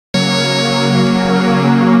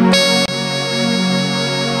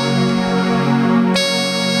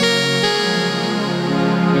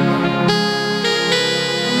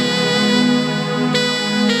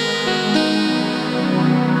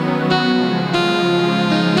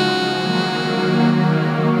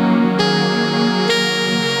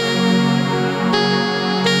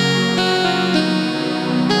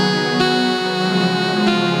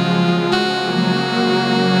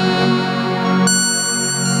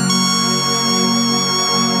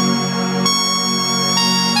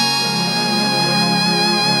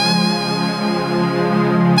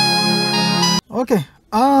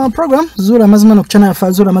program Zura Mazima no channel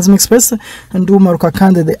for Zura Mazima Express and do Maruka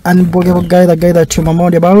Kande the unbogable guy that you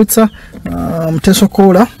mamodi about Mteso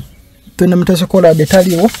Kola twende Mteso Kola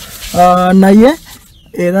detaliwo naye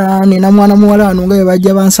era nina mwana muwala anungaye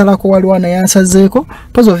bajja bansalako waliwo nayansazeeko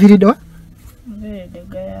pozo video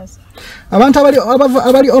abantu abali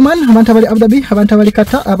Oman, abantu abali Abu Dhabi, abantu abali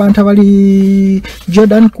Qatar, abantu abali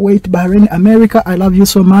Jordan, Kuwait, Bahrain, America, I love you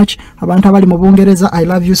so much. Abantu abali mu Bungereza, I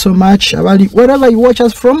love you so much. Abali wherever you watch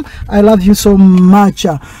us from, I love you so much.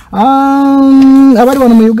 Abali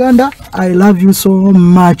wano mu Uganda, I love you so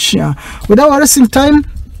much. Without wasting time,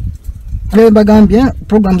 bagambye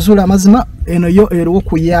program Zula Mazima eno yo eriwo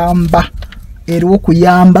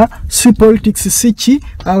kuyamba sweet politics sichi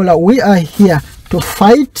awula we are here to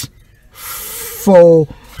fight for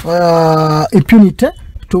impunity,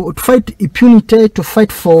 to fight impunity, to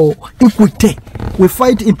fight for equity. We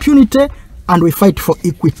fight impunity and we fight for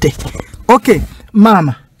equity. Okay,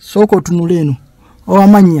 mama, soko tunuleno.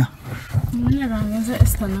 Owamanya.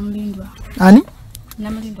 Esther namlindwa. Ani?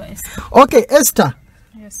 Namlindwa Esther. Okay, Esther.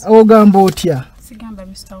 Yes. Ogamba otya. Sigamba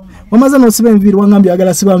Mr. Omar. Wamaza no sibe mviri wangambye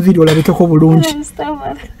agala siba mviri olabikeko bulungi. Mr.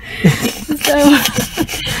 Omar.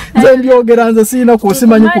 Nze sina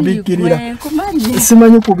kusimanyi kubikirira.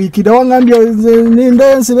 Simanyi kubikira wangambye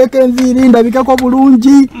ninde nsibeke mviri ndabikeko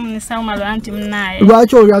bulungi. Mr. Omar anti mnaye.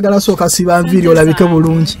 Lwaki oyagala soka siba mviri olabike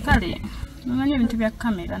bulungi. Kale. Mmanyi ebintu bya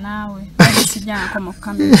kamera naawe. Sijjanko mu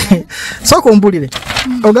kamera. Soko mbulire.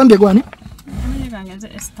 Ogambye gwani?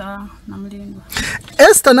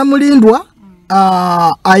 Esther namulindwa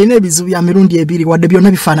ayina ebizibu bya mirundi ebiri wadde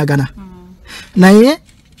byonna bifaanagana. Naye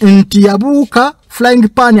nti yabuuka flying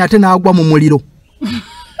pan ate n'agwa mu muliro.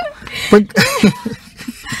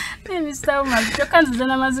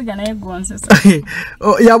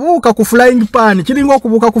 Yabuuka ku flying pan, kiringa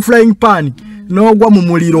okubuuka ku flying pan n'ogwa mu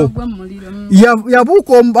muliro.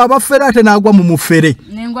 Yabuuka abafere ate n'agwa mu mufere.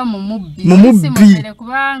 Nengwa mu mubbi. Mu mubbi.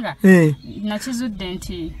 Kubanga nakizudde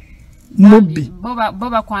nti mubbi.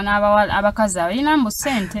 Boba kwana abakazi alina mu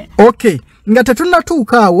sente. Okay, nga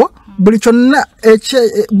tetunnatuuka awo buli kyonna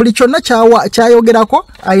kyayogerako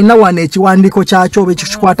ayina wane ekiwandiiko kyakyo oba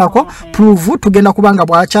ekikwatako prove tugenda kubanga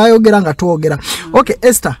bwakyayogera nga twogera. Okay,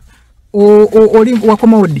 Esther, oli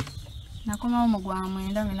wakomawo ddi? Nakomawo mu gwa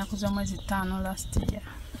mwenda ng'enakuza omwezi 5 last year.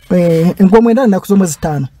 Ngwa mwenda nakuza omwezi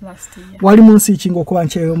 5. Last year. Wali munsi ki ng'okuba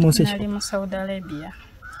nkyeyo munsi ki? Nali mu Saudi Arabia.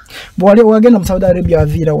 Bwali wagenda mu Saudi Arabia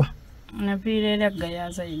waviira wa? Naviira era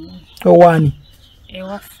Gayaza yennyini. Owaani?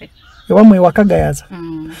 Ewaffe. Ewammwe ewaka Gayaza?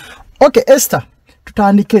 Okay, Esther,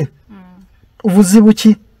 tutandike. Buzibu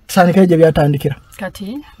ki tutandikire gye byatandikira?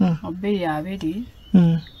 Kati,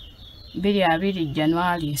 22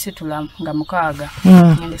 January situla nga mukaaga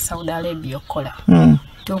ngende Saudi Arabia okola.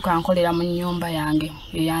 Tuka nkolera mu nyumba yange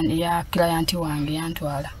ya client wange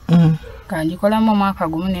yantwala. Kanjikolamu mwaka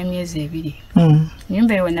gumu n'emyezi 2.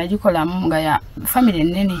 Nyumba eyo nagikolamu nga ya family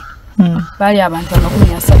nene. Bali abantu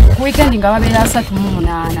 13 ku weekend nga babeera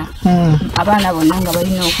 38. Abaana bonna nga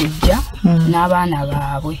balina okujja n'abaana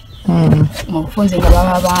baabwe. Mu bufunze nga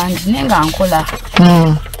baba bangi nenga nkola.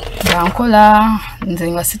 Nkola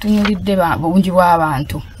nze nga situnyulidde bungi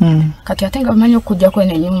bw'abantu. Kati ate nga bamanyi okujja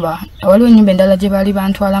kwene nyumba. Waliwo ennyumba endala gye bali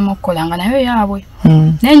bantwalamu okukola nga nayo yaabwe.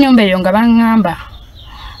 N'ennyumba eyo nga baŋŋamba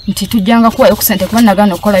nti tujjanga kuwayo ku sente kuba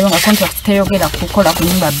nagana okukolayo nga contract teyogera kukola ku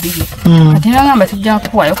nyumba 2. Kati nagamba tujjanga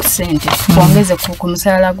kuwayo ku sente twongeze ku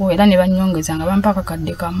musaala gwo era ne bannyongeza nga bampaka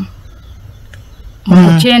kadde kamu. Mu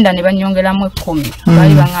 9 ne bannyongeramu 10.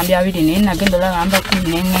 Bali baŋŋambye 2 naye nagenda olagamba 10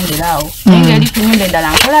 n'engenderaawo. Naye eri ku nyumba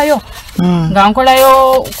endala nkolayo. Nga nkolayo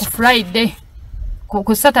ku Friday.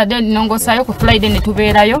 Ku Saturday nongosaayo ku Friday ne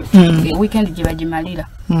tubeerayo. Weekend gye bagimalira.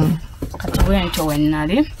 Kati bwentyo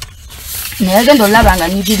wennali. Naye agenda olaba nga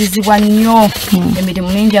nyigirizibwa nnyo emirimu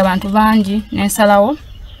mingi abantu bangi n'ensalawo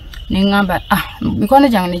neŋŋamba mikono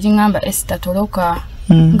gyange ne giŋŋamba Esther toloka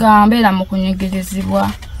nga mbeera mu kunyigirizibwa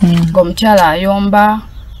ng'omukyala ayomba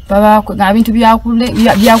nga bintu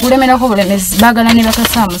byakulemerako bulemezi baagala ne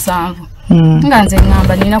bakasa 7 nga nze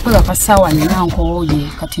ŋŋamba nina kwebaka ssaawa 4 nkooye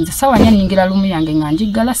kati nze ssaawa 4 nnyingira lumu yange nga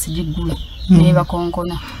njiggala sigiggula naye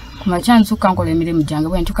bakonkona. Kumacha nzuka nkola emirimu gyange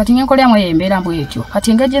bwentyo kati ngenkolyamu eyo embeera bwetyo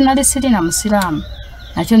kati nga gye nali sirina musiraamu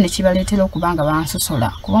nakyo ne kibaleetera okubanga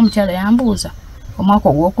bansosola kuba omukyala yambuuza omwaka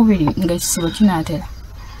ogwokubiri ng'ekisibo kinaatera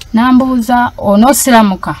n'ambuuza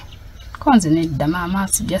onoosiramuka ko nze nedda maama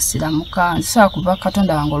sijja siramuka nzisobola kuva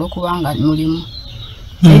Katonda wange olw'okubanga mulimu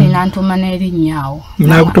eri nantuma n'erinnya awo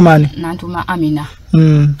nantuma Amina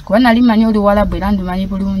kuba nali manyi oli Walabu era ndumanyi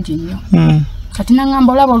bulungi nnyo. Kati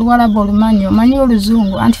nangamba olaba Oluwalabu olumanyi omanyi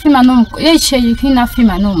Oluzungu anti fimanum ekyo fina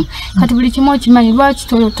fimanum kati buli kimu okimanyi lwaki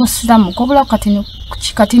tosiramuka obula kati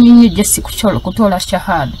kati ninyi jesi kutola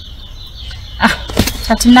shahada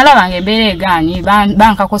kati nalaba ngebere gani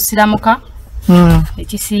banka ko siramuka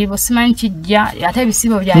ekisibo simanyi kijja ate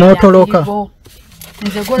bisibo bya notoloka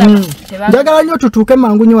nze gola njagala nnyo tutuuke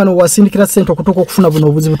mangu nnyo wano wasindikira ssente okutuuka okufuna buno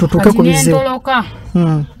obuzibu tutuuke ku bizibu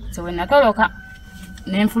so we natoloka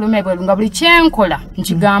nenfulume bwe lunga buli kyenkola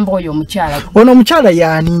nkigambo oyo omukyala ono omukyala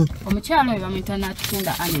yaani omukyala oyo bamuyita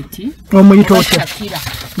Natunda Aneti omuyita otya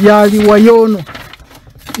yali wayono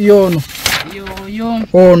yono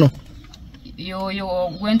ono yo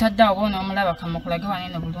gwentadde awo n'omulaba kamukulage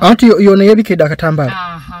wanene bulungi anti yono yebikedde akatambala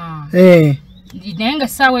naye nga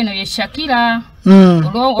essaawa eno ye Shakira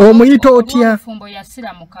omuyita otya fumbo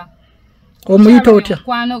yasiramuka omuyita otya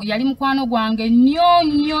yali mukwano gwange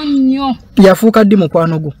nnyo yafuuka ddi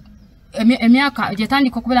mukwano gwo emyaka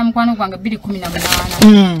yatandika okubeera mukwano gwange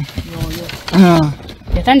 2018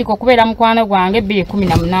 yatandika okubeera mukwano gwange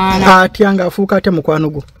 2018 atya ng'afuuka atya mukwano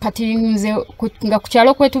gwo kati nze nga ku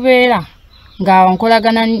kyalo kwetubeera nga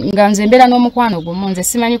nkolagana nga nze mbeera n'omukwano gumu nze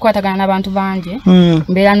simanyi kwatagana n'abantu bangi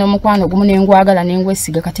mbeera n'omukwano gumu nengwagala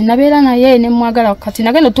nengwesiga kati nabeera naye nemwagala kati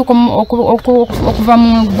nagenda otuuka okuva mu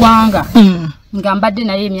ggwanga nga mbadde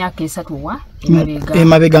naye emyaka 3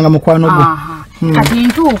 emabega nga mukwano gwe kati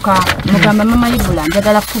ntuuka mugamba mama Ibula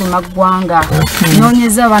njagala kufuluma ggwanga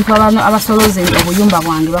noonyeza abantu abasoloze obuyumba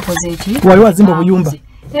bwange bakoze eki wali wazimba obuyumba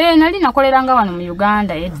nali nakoleranga wano mu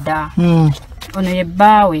Uganda edda ono ye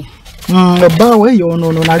BBAWE BBAWE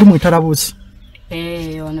yono nali mu Italabusi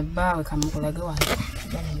ono BBAWE kamukulage wano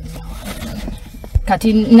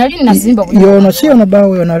kati nali nazimba yono si ono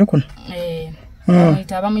BBAWE yono ali kuno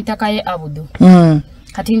bamuyita Kaye Abudu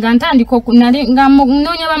kati nga ntandika nali nga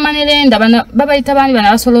noonya bamanelenda babayita bani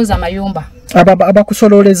bana basolooza amayumba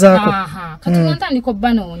abakusololezaako kati nga ntandika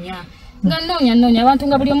banoonya nga noonya abantu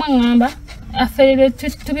nga buli omwe ngamba afere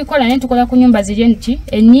tubikola ne tukola ku nyumba ziri nti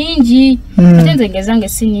ennyingi ate nze ngezange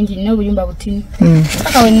si nnyingi nnyo obuyumba butini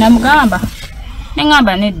paka we namugamba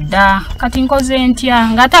nengamba nedda kati nkoze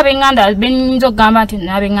ntya nga ate abenganda benyinza okugamba nti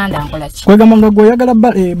nabenganda nkola ki kwegamba nga gweoyagala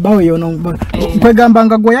BBAWE yono kwegamba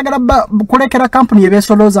nga gweoyagala kulekera kampuni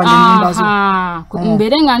yebesolozanga ennyumba zo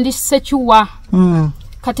mbeere nga ndi Sekiwa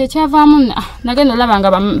kati ekyavaamu nagenda olaba nga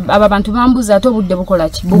abo abantu bambuza ate obudde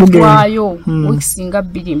bukola ki bugwayo wikisinga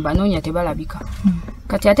 2 mbanoonya tebalabika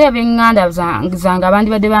kati ate abenganda zange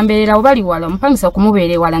abandi badde bambeererawo bali wala omupangisa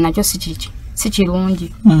okumubeera ewala nakyo si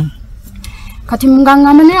kirungi kati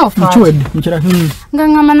ngangama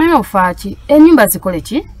naye ofaaki ennyumba zikole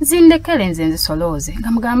ki zindekere nze nzisolooze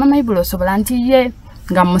nga mugamba mama Ibula osobola nti ye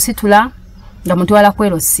nga musitula nga mutwala ku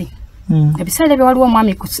LC ebiseera ebyo waliwo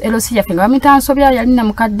omwami ku LC yaffe nga bamitansobya yalina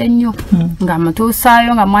mukadde nnyo nga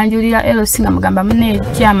mutuusaayo nga mwanjulira LC nga mugamba mune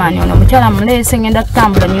kyamaani ono omukyala muleese ngenda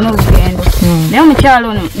tutambula nina olugendo naye omukyala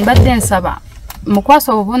ono mbadde nsaba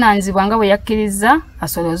mukwasa obuvunaanyizibwa nga bwe yakkiriza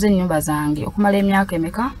asolooze ennyumba zange okumala emyaka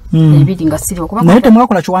emeka 2 nga siri okuba naye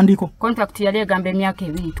temwakola kiwandiiko contract yali egamba emyaka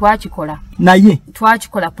 2 twakikola naye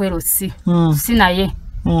twakikola ku LC si naye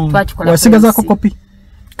twakikola wasigazako kopi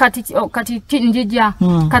kati njija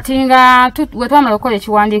kati nga we twamala okukola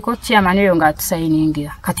ekiwandiiko kyamaani oyo nga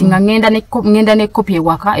atusayiningira kati nga ngenda ne kopi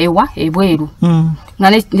ewaka ebweru nga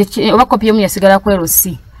oba kopi emu yasigala ku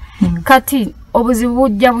LC kati obuzibu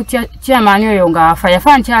bujja butya kyamaani oyo nga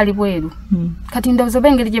yafa nkyali bweru kati ndowooza oba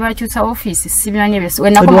engeri gye bakyusa ofiisi sibimanyi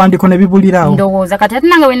ebiwandiiko ne bibulirawo ndowooza kati ate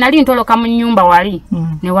nange we nali ntoloka mu nnyumba wali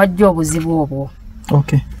ne wajja obuzibu obwo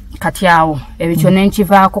kati awo ebyo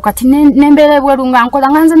nenkivaako kati nembeera ebweru nga nkola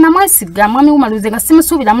nga nze namwesiga mwami Wumaluze nga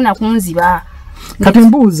simusuubiramu nakunziba kati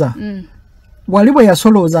mbuuza wali bwe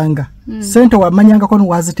yasoloozanga ssente wamanyangako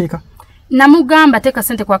niwaziteeka namugamba teeka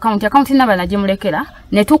ssente ku akawunti naba nagimulekera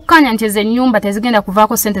ne tukkanya nti ezo ennyumba tezigenda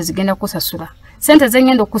kuvaako ssente zigenda kusasula ssente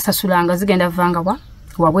zengenda okusasulanga zigenda vanga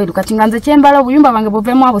wabweru kati nga nze kyembala obuyumba bwange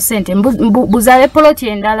buvemu abo ssente buzaale poloti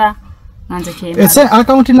endala nga nze kyembala ese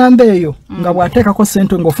akawunti namba eyo nga bw'ateekako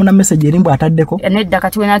ssente ng'ofuna message eri mbw'ataddeko nedda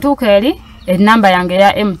kati we natuuka eri enamba yange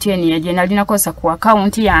ya MTN yegye nali nakozesa ku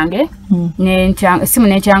akawunti yange essimu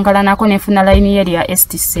nenkyankalanako nenfuna layini yeri ya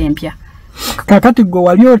STC empya kakati gwe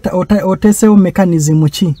wali oteesewo mekanizimu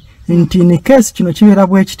ki nti ne keesi kino kibeera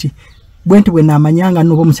bwe kiti bwenti bwe naamanyanga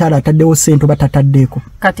n'oba omukyala ataddewo ssente oba tataddeeko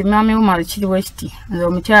kati mwami Wumalu kiriwo ekiti nze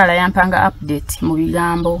omukyala yampanga update mu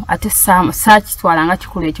bigambo ate saakitwalanga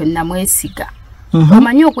kikulu ekyo namwesiga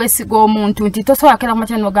omanyi okwesiga omuntu nti tosobola kera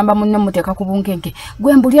kumakya n'ogamba munno muteeka ku bunkenke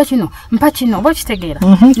gwe mbulya kino mpa kino oba okitegeera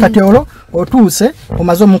kati olwo otuuse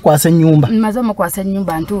omaze omukwasa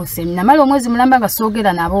ennyumba ntuuse namala omwezi mulamba nga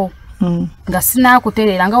soogera nabo nga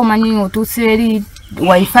sinaakutereera nga omanyi otuuse eri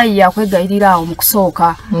wifi yakwegayirira awo mu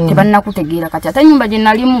kusooka tebannakutegeera kati ate ennyumba gye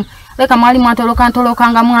nalimu leka mwali mwatoloka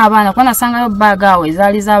nga mwabana kwana sangayo BBAWE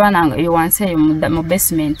zali z'abaana yo wanse mu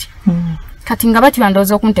basement kati nga bati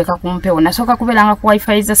bandozo kunteka kumpewo nasoka kubelanga ku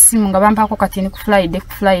wifi za simu nga bampako kati ni ku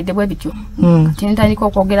Friday bwe bityo kati ntandika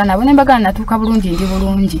okwogera nabo ne mbagana natuka bulungi ndi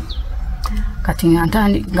bulungi kati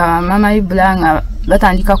nga mama Ibula nga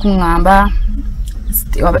batandika kuŋŋamba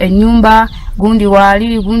ennyumba gundi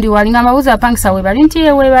wali nga mabuza apangisa we bali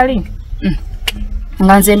ntiye we bali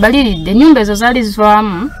nga nze mbaliridde ennyumba ezo zaali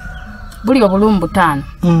zivaamu buli obulumbu 5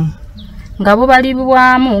 nga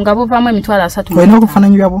bubalibwamu nga buvaamu emitwalo 3 olina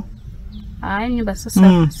okufaananyi byabo ennyumba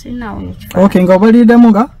sasa sinaawo okay nga obaliddemu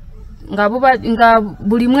nga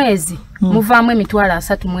buli mwezi muvaamu emitwalo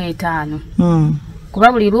 35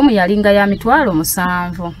 kuba buli rumu yalinga ya mitwalo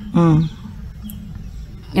 7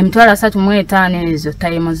 emitwalo 35 ezo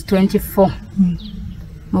times 24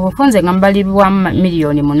 mu bufunze nga mbalibwamu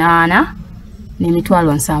milioni 8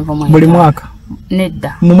 n'emitwalo 7 buli mwaka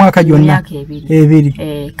nedda mu mwaka gyonna ebiri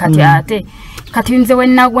kati nze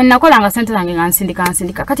wennakolanga sente zange nga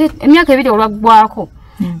nsindika kati emyaka 2 olwaggwako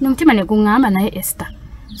n'omutima ne guŋŋamba naye Esther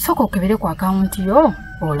soko okebere ku akawunti yo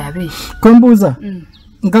olabe kwembuuza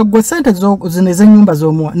nga gwe sente zino ez'ennyumba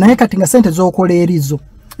z'omuwa naye kati nga sente z'okola erizo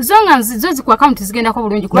zonga zozi ku account zigendako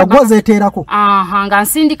bulungi kuba gwozeeterako nga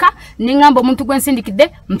nsindika ningamba omuntu gwe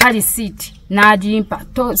nsindikidde mpa receipt n'agimpa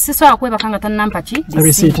sisobola kwebakanga tannampa ki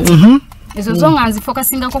receipt ezo zonga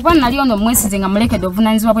nzifokasinga kuba nali ono mwesize nga mulekedde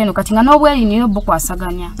obuvunaanyizibwa bweno kati nga n'obweri niyo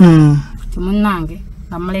bukwasaganya timunnange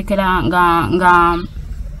nga mulekera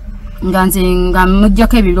nga nze nga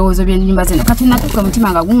mujjako ebirowoozo by'ennyumba zino kati natuka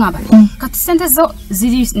omutima nga guŋŋamba kati sente zo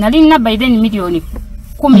ziri nali nina by then milioni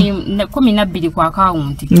 12 ku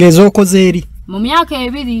akawunti ng'ezookoze eri mu myaka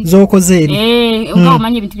 2 zookoze eri nga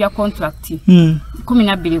omanya ebintu bya contract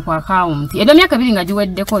 12 ku akawunti edo myaka 2 nga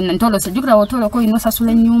giweddeko ntolose jukira wotoloko olina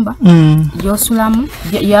osasula ennyumba gy'osulamu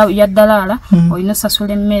ya ddalaala olina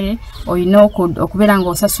osasula emmere olina okubeera nga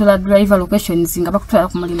osasula driver locations nga bakutwala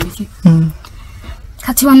ku mulimu ki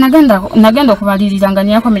kati nagenda okubalirira nga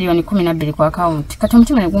niyako milioni 12 ku akawunti kati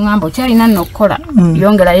omutima ne guŋŋamba okyalina nno okukola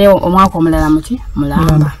yongerayo omwaka omulala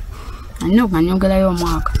mulamba alina nga nyongerayo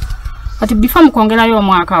omwaka kati before mukwongerayo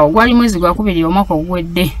omwaka awo gwali mwezi gwakubiri omwaka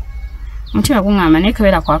oguwedde omutima guŋŋamba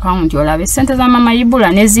nekebera ku akawunti olabe sente za mama Ibula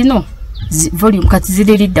ne zino volume kati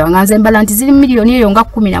ziriridda nga nze mbala nti ziri milioni eyo nga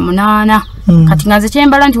 18 kati nga nze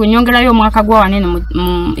kyembala nti wenyongerayo omwaka gwa wanene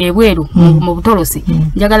ebweru mu butolosi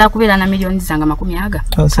njagala kubeera na milioni zanga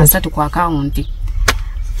 30 ku akawunti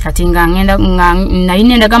kati nga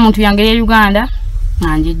nalina endaga muntu yange ya Uganda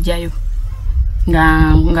nga njijjayo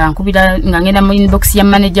nga nkubira nga ngenda mu inbox ya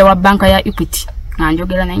manager wa banka ya Equity nga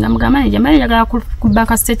njogera naye nga mugamba manager njagala ku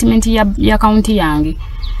bank statement ya account yange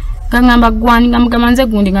ngamba gwani ngamba nze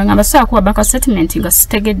gundi ngamba saa kuwa bank statement nga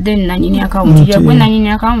sitegedde nanyini account yagwe nanyini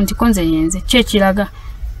account konze yenze kyekiraga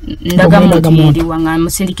ndaga muntu yeri wanga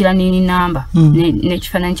musindikira nini namba ne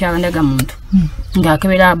kifananyi kya ndaga muntu nga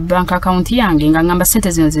akebera bank account yange ngamba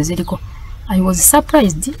sente zino ziriko I was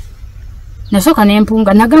surprised nasoka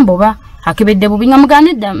nempunga nagamba oba akebedde bubi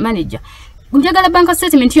ngamuganidda manager njagala bank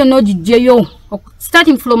statement yo nogijeyo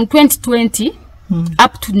starting from 2020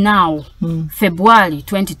 up to now February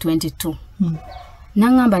 2022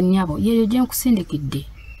 nangamba nyabo yeyo je nkusindikidde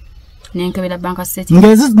nenkebera bank statement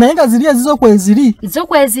ngezi nayenga ziri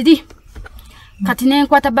ezizokweziri kati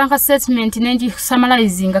nenkwata bank statement nenji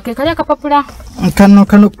summarizing kekali akapapula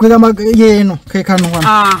kano kwegama yeno kekano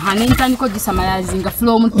wana nentandiko gi summarizing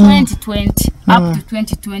from 2020 up to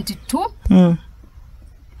 2022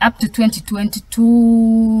 up to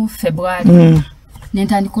 2022 February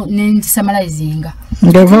nentandiko nenji summarizing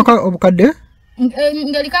ngevaka obukadde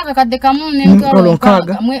ngalikaka kadde kamu n'emitwalo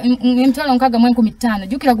nkaga mu 15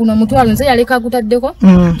 jukira guno omutwalo nze yaleka gutaddeko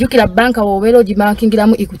jukira banka wobeera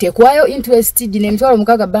ogimankingiramu Equity ekwayo interest gino emitwalo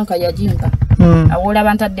 6 banka yagimpa awola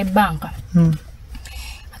bantadde banka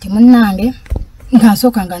ati munnange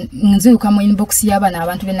ngansooka nga nziruka mu inbox y'abaana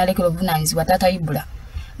abantu bennalekera obuvunaanyizibwa taata Ibula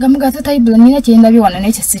gamuga taata Ibula nina kyendabye wano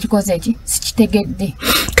naye sikikoze eki sikitegedde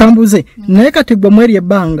kambuze naye kati gwe mweri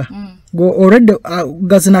ebbanga go already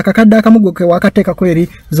gazina akakadde akamugo ke wakateeka ko eri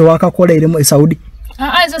zo wakakola eri mu Saudi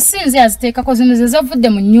ezo sinze aziteeka ko zino zezavudde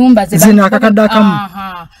mu nyumba zina akakadde akamu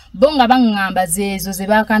bonga bangamba zezo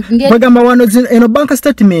zebakantinge bagamba wano eno bank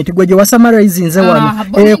statement gwe je wasummarize nze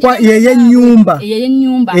wano kwa yeye nyumba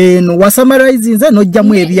eno wasummarize nze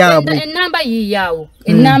nojjamu ebyabwe enamba yiyawo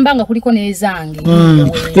enamba nga kuliko nezange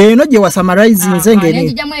eno je wasummarize nze ngene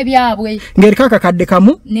njjamu ebyabwe ngeri kaka kadde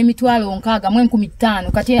kamu n'emitwalo 6 mu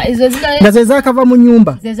 15 kati ezo zeza kava mu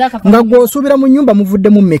nyumba nga gwo osubira mu nyumba muvudde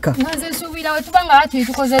mu meka nze subira wetubanga atu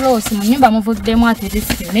tukoze losi mu nyumba muvudde mu atu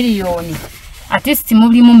miliyoni at least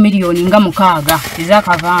mulimu milioni nga 6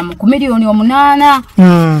 ezakavaamu ku milioni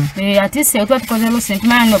 8 at least etwa tukozelo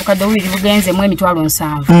sentimani obukadde bubiri bugenze mu emitwalo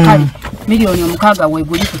 7 kale milioni 6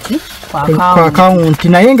 weguli kuti kwa account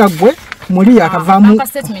naye nga gwe muli akavaamu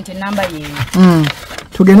statement number ye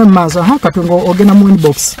tugenda mu maaso katungo ogenda mu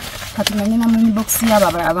inbox katumanyina mu inbox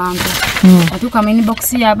yaba abantu atuka mu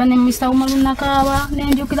inbox yaba ne Mr. Umaluna kawa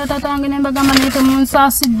nenjukira tatange nembagamba nete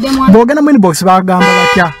munsasidde mwana bogenda mu inbox bagamba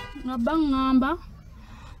batya ngabangamba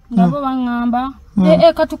ngabo bangamba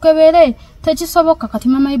katukebere tekisoboka kati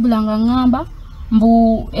mama Ibulanga ngamba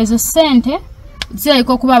mbu ezo sente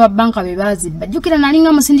ziko kuba ababanka bebazibba jukira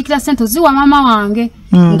nalinga musindikira sente ziwa mama wange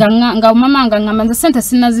nga mama ngamba nze sente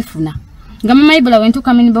sinazifuna nga mama Ibula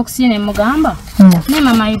wentuka mini box yene mugamba ne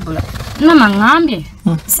mama Ibula nama ngambye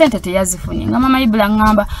sente teyazifuni nga mama Ibula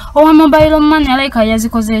ngamba owa mobile money alaika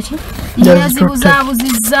yazikoze eki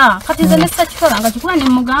yazibuzabuzizza kati ze nessa kikola nga kikula ne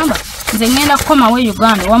mugamba nze ngenda kukoma we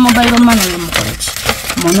Uganda owa mobile money yemukoleki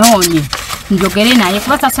munonye njogere naye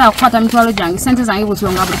kuba tasobola kukwata mitwalo gyange sente zange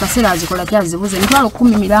butyonga buli kaseera azikola kyazibuze mitwalo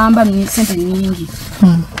 10 miramba sente nyingi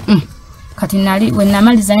kati nali we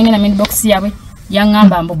namaliza ngenda mini box yawe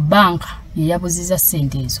yangamba mbo banka yabuziza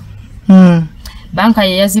sente ezo banka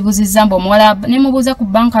yazibuzizza mbo mwala nemubuza ku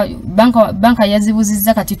banka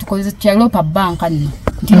yazibuzizza kati tukoze kyalopa banka nno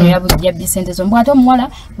ntino yabuzya sente zo mbwato mwala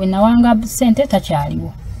we nawanga sente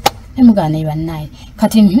takyaliwo nemugana ibanaye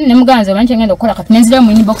kati nemuganze banje ngenda okola kati nenzira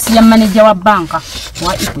mu inbox ya manager wa banka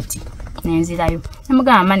wa Equity nenzirayo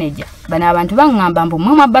nemugana manager bana abantu bangamba mbo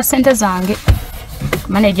mwe mabba sente zange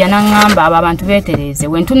manager nangamba abantu betereze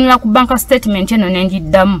wentunula ku banka statement eno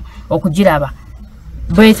nenjiddamu okugiraba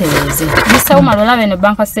betereze bisawuma lolabe ne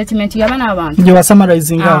banka statement yabana abantu je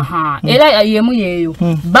wasamarizing era yemu yeyo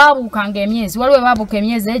babuka emyezi waliwe babuka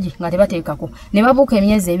emyezi eji nga tebateekako ne babuka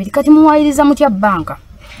emyezi ebiri kati muwayiriza mutya banka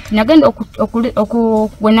nagenda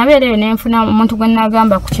wenabeereyo nenfuna omuntu gwe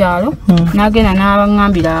nagamba ku kyalo nagenda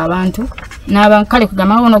n'abangambira abantu n'abakale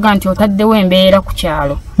kugamba ono ganti otaddewo embeera ku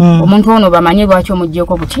kyalo omuntu ono bamanyi lwaki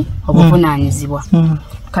omuggyeko buki obuvunaanyizibwa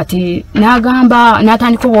kati nagamba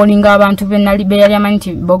natandika owolinga abantu be yali amanyi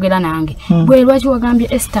nti boogera nange bwe lwaki wagambye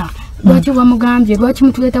Esther lwaki wamugambye lwaki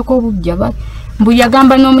mutuleetako obujja mbu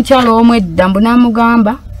yagamba n'omukyalo omu edda mbu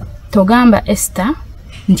namugamba togamba Esther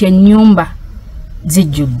nti ennyumba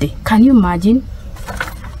zijjudde. Can you imagine?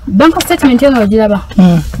 Bank statement eno ogiraba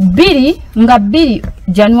 2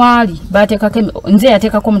 January bateekako nze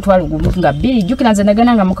yateekako omutwalo gumu nga 2 jjukira nze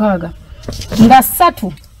nagenda nga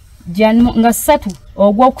 6 nga 3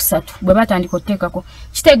 ogwokusatu bwe batandika oteekako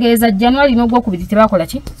kitegeeza January n'ogwokubiri tebakola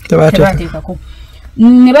ki tebateekako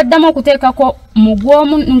ne baddamu okuteekako mu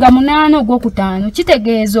gwomu nga 8 ogwokutaano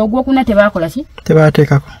kitegeeza ogwokuna tebakola ki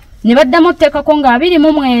tebateekako ne baddamu oteekako nga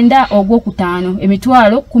 29 ogwokutaano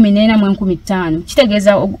emitwalo 14,15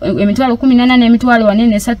 kitegeeza emitwalo 18 n'emitwalo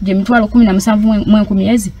 4 je emitwalo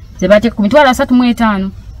 17,10 ze bateeka ku mitwalo 35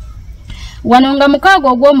 wano nga 6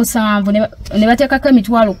 ogw'omusanvu ne bateekako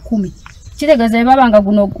emitwalo 10 kitegeeza babanga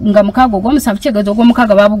guno nga 6 ogw'omusanvu kitegeeza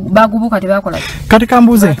ogw'omukaaga bagubuka tebakola kati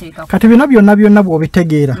kambuze kati bino byonna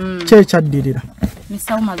bw'obitegeera kyekaddirira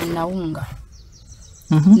misawuma lunawunga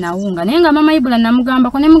nawunga naye nga mama Ibula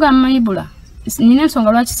namugamba ko nemugamba mama Ibula nina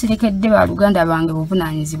ensonga lwaki sirekedde baluganda bange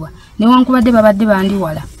buvunaanyizibwa newankubadde babadde bandi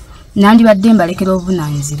wala nandi badde mbalekera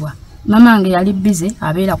obuvunaanyizibwa mama wange yali bize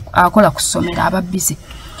abeera akola kusomera aba bize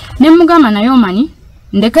nemugamba naye omanyi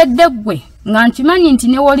ndekedde gwe nga nkimanyi nti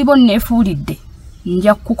newolibo neefuulidde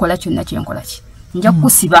nja kukola kyonna kyenkola ki nja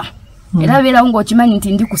kusiba era beerawo ng'okimanyi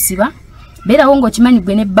nti ndi kusiba beerawo ng'okimanyi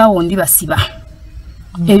gwe ne bbawo ndi basiba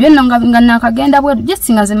ebyo nga nakagenda bwe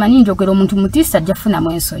jesinga ze manyi njogera omuntu mutisa jafuna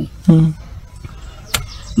mwensoni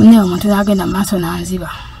munne omuntu nagenda maaso nanziba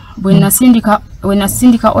bwe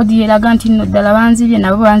nasindika odi eraga nti nno ddala banzibye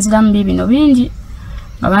nabo banziramu bibino bingi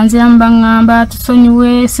abanziramu bangamba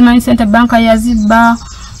tusonyiwe simanyi sente banka yazibba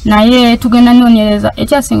naye tugenda nonyereza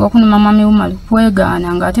ekyasinga okunuma mami Umalu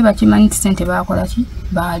kwegaana nga ate bakimanyi nti sente bakola ki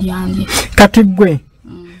balyandye kati gwe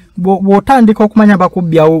bw'otandika okumanya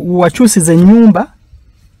bakubya wakyusiza ennyumba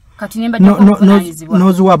kati nemba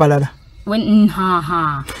nozuwa abalala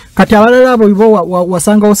kati abalala abo ibo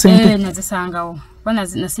wasangawo sente nazisangawo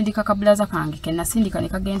nasindika kabulaza kange ke nasindika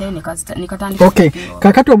nekagendayo nekatandika okay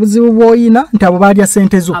kakati obuzibu bwoyina nti abo balya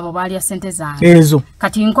sente zo abo balya sente zange ezo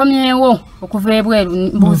kati nkomyewo okuva ebweru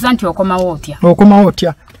mbuuza nti okomawo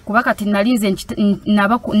otya kuba kati nalinze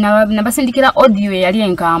nabasindikira audio yali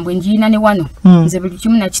enkambwe njiina ne wano nze buli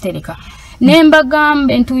kimu nakitereka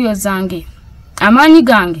nembagambe entuuyo zange amaanyi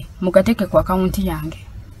gange mugateke ku akaunti yange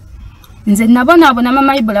nze nabonaabona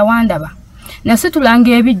mama Ibula wandaba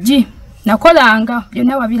nasitulanga ebijji nakolanga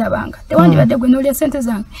byonna wabirabanga tewandibadde gwe n'olya ssente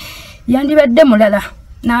zange yandibadde mulala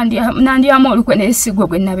nandyamu olukwe n'esigwe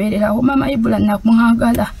gwe nabeererawo mama Ibula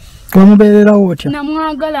namwagala wamubeererawo otya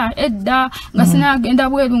namwagala edda nga sinagenda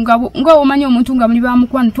bweru nga omanyi omuntu nga muli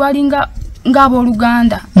bamukwano twalinga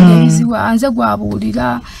ng'abooluganda ebiziwa nze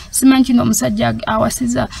gwabuulira simanyi kino omusajja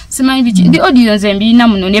awasiza simanyi biki ndi odiyo nze mbiina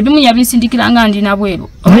muno ebimu yabinsindikira nga ndina bweru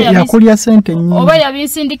yakulya ssente nnyingi oba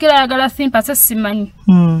yabinsindikira ayagala simpa se simanyi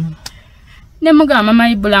ne mugamba mama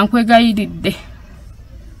Ibula nkwegayiridde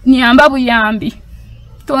nyamba buyambi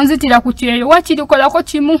tonzitira ku kyeyo wakirikolako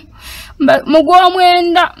kimu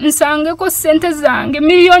mugw'omwenda nsangeko ssente zange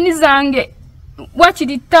miliyoni zange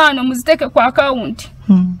wakiri 5 muziteke ku akawunti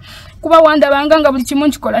kuba wandabanga nga buli kimu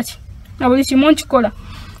nkikola ki nga buli kimu nkikola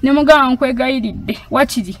ne mugamba nkwegayiridde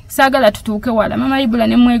wakiri saagala tutuuke wala mama Ibula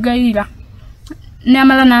ne mwegayirira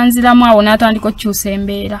n'amala nanziramu awo n'atandika okukyusa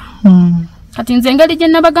embeera kati nze engeri gye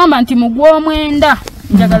nabagamba nti mugw'omwenda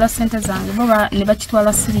njagala ssente zange bo ne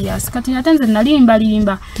bakitwala serious kati ate nze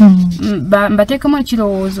nalimbalimba mbateekemu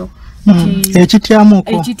ekirowoozo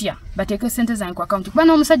ekitya bateeke ssente zange ku akawunti kuba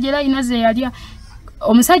n'omusajja era alina ze yalya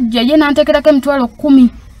omusajja ye nanteekerako emitwalo 10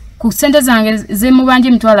 ku ssente zange zemubanja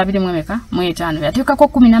emitwalo 25 yateekako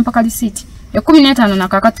 10 nampaka lisiiti 15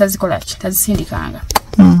 nakakati tazikolaki tazisindikanga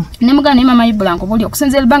ne mugana mama Ibula nkobuli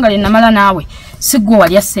okusinzira ebbanga lye namala naawe sigwe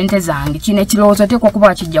walya ssente zange kino ekirowoozo teekwa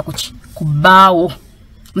okuba kijja ku bbaawo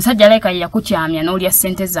musajja aleka yakukyamya n'olya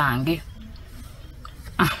ssente zange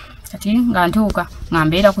kati nga ntuuka nga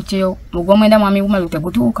mbeera ku kyeyo mugw'omwenda mwami Wumalu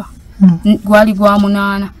tegutuuka gwali gwa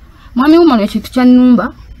 8 mwami Wumalu ekintu kya nnumba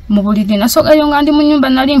mu buliri nasogayo nga ndi mu nnyumba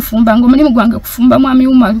nali nfumba ng'omulimu gwange kufumba mwami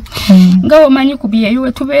Wumalu nga omanyi ku byeyo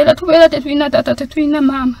we tubeera tetulina taata tetulina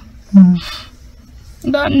maama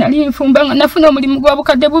nga nali nfumba nga nafuna omulimu gwa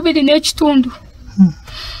bukadde 2 n'ekitundu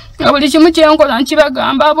nga buli kimu kyenkola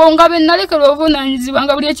nkibagamba abo nga be nalekera obuvunaanyizibwa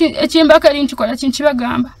nga buli ekimbako eri nkikola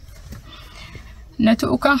kinkibagamba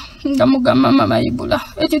natuuka nga mugamba mama Ibula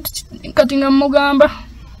ekintu kati nga mugamba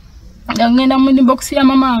nga ngenda mu inbox ya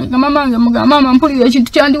mamange nga mamange mugamba mama mpulira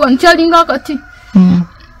ekintu kyandiwa nkyalinga akati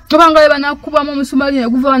obanga banakubamu omusumali ne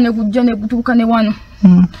guva ne gujja ne gutuuka ne wano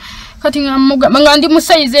kati nga mugamba nga ndi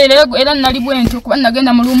musaize era nali bwento kuba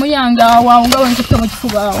nagenda mu luumu yange awo nga wenkutta mu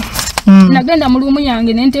kifuba awo nagenda mu luumu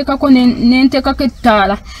yange nenteekako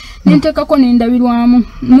ettaala nenteekako nendabirwamu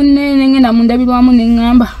munene ngenda mu ndabirwamu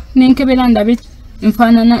neŋŋamba nenkebera ndabe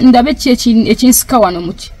nfaanana ndabe ki ekinsika wano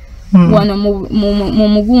muki wano mu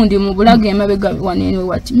mugundi mu bulaga emabega wano eno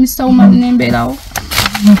wati Mr. Wumalu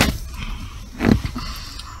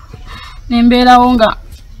nembeerawo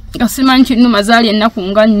nga simanyi kinnuma zaali ennaku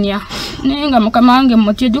nga 4 naye nga mukama wange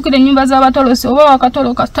muti ejjukira ennyumba z'abatolosi oba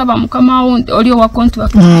wakatoloka taba mukama wo oli owa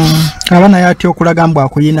contract abaana yatya okulaga mbu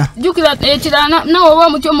akuyina jjukira ekirala nawe oba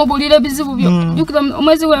muti omubulira ebizibu byo jjukira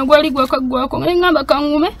omwezi gwe gwali gwekaggwako ngamba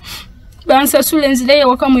kangume bansasula enzira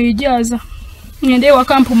eyewaka mu ijaaza ngende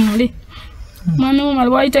ewaka mpumule mwami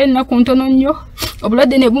Wumalu wayitayo ennaku ntono nnyo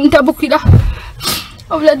obulwadde ne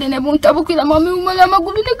buntabukira mwami Wumalu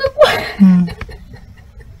amagulu ne gagwa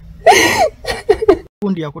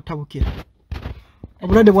undi yakutabukira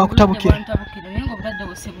obulwadde bwakutabukira naye nga obulwadde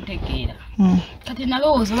busebutegeera kati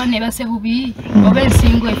nalowooza oba ne base bubi oba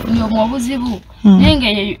ensingo efunye obuzibu naye nga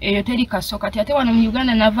eyo teri kaso kati ate wano mu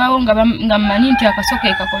Uganda navaawo nga mmanyi nti akaso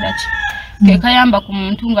kekakakola ki kekayamba ku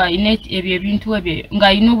muntu ng'alina ebyo ebintu ebyo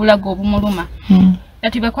ng'alina obulago obumuluma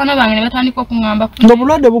kati bakwano bange ne batandika okuŋŋamba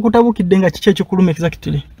ng'obulwadde bukutabukidde nga kiki ekikuluma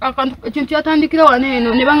exactly ekintu kyatandikira wano eno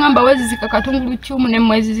ne baŋŋamba wezizika katungulu kyumu ne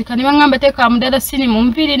mwezizika ne baŋŋamba teeka mudalasini mu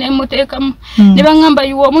nviiri ne muteekamu ne baŋŋamba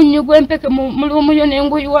yiwa omunnyu gw'empeke mu luumuyo ne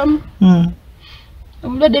nguyiwamu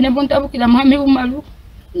obulwadde ne buntabukira mwami Wumalu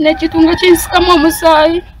n'ekitunga kinsikamu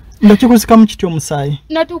omusaayi nga kikusikamu kitya omusaayi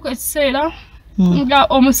natuuka ekiseera nga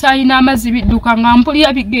omusaayi n'amazzi bidduka nga mpulira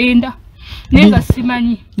bigenda naye nga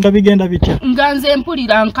simanyi nga bigenda bitya nga nze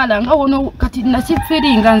mpulira nkala nga wono kati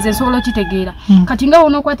nakifiri nga nze nsobola okitegeera kati nga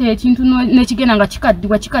wono okwata ekintu nekigenda nga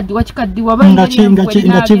kikaddiwa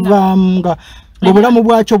nga kivaamu nga obulamu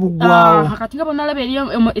bwakyo buggwawo kati nga bonalaba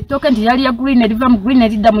ettooke nti yali ya green eriva mu green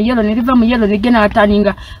eridda mu yellow neriva mu yellow negenda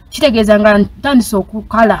ataninga kitegeeza nga ntandise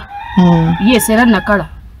okukala yes era nakala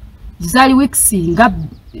zaali weeks nga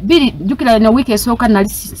 2 jjukira na week esooka nali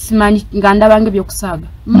simanyi nga ndabanga ebyokusaaga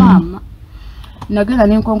maama nagenda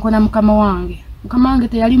nenkonkona mukama wange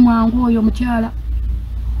teyali mwangu oyo omukyala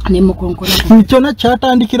nemukonkona kyonna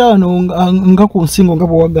kyatandikira wano nga ku nsingo nga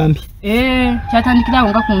bwe wagambye kyatandikira awo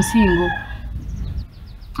nga ku nsingo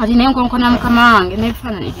kati nenkonkona mukama wange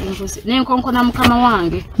nebifaananyi byembuzi nenkonkona mukama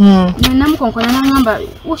wange namukonkona nangamba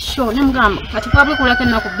usho nemugamba kati kwabwe kulako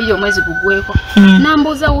ennaku 2 omwezi gugweko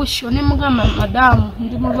nambuuza usho nemugamba madamu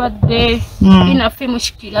ndi mulwadde inafe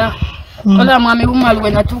mushikira ola mwami Wumalu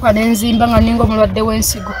we natuuka nenzimba nga ninga omulwadde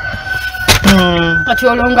w'ensigo kati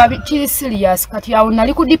olonga kiri serious kati awo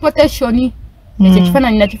nali ku deportation ekyo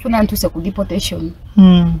kifaananyi nakifuna ntuse ku deportation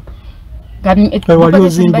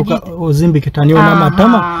ozimbikitani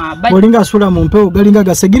n'amatama olinga asula mu mpewo galinga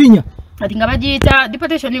gasegirinya kati nga bagiyita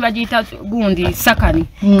deportation bagiyita gundi sakani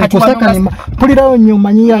kati pulirawo nnyo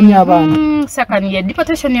manyiyanyi abaana sakani ye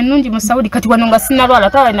deportation ennungi mu Saudi kati wano nga sinalwala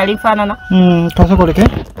tawa nali nfaanana kasokoleke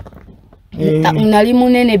nali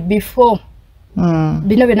munene before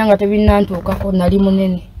bino byonna nga tebinantuukako nali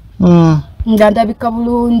munene nga ndabika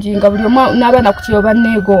bulungi nga buli omu n'abaana ku kiro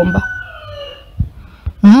banneegomba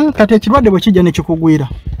kati ekirwadde bwe kijja ne kikugwira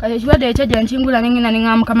kati ekirwadde ekyajja nkingula nengenda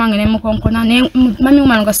neŋŋamba mukama wange nemukonkona mami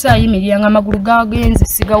Wumalu nga saayimirira nga amagulu gagenze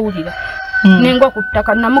sigawulira nengwa ku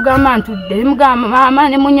ttaka namugamba ntudde nemugamba maama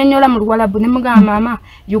nemunnyonnyola mu Luwalabu nemugamba maama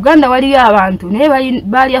Uganda waliyo abantu naye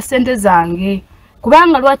baalya ssente zange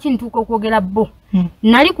kubanga lwaki ntuuka okwogera bo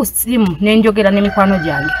nali ku ssimu nenjogera n'emikwano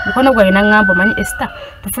gyange mukwano gwange naŋŋamba omanyi Esther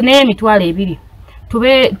tufuneyo emitwalo 2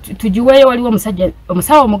 tube tugiweeyo waliwo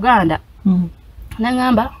omusawo Omuganda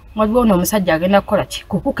nangamba waliwo n'omusajja agenda kukola ki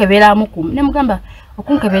kukukeberamu nemugamba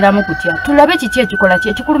okunkeberamu kutya tulabe kiki ekikola ki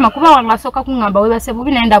ekikuluma kuba wange asooka kuŋŋamba webase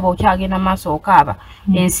bubi naye ndaba okyagenda mu maaso okaaba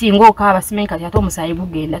ensinga okaaba simanyi kati ate omusaayi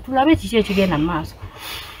bugenda tulabe kiki ekigenda mu maaso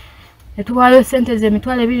netuwaayo sente ze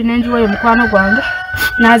emitwalo 2 nenjiwayo mukwano gwange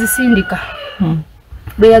n'azisindika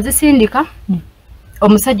bwe yazisindika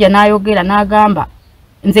omusajja n'ayogera n'agamba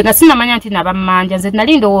nze nga sinamanya nti nabamanja nze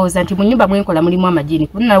nali ndowooza nti mu nnyumba mwenkola mulimu amajini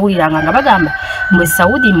kuba nawuliranga nga bagamba mwe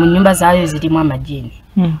Saudi mu nnyumba zaayo zirimu amajini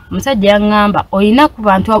omusajja yaŋŋamba olina ku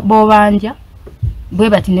bantu b'obanja bwe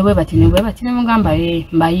bati ne bwe bati ne bwe bati nemugamba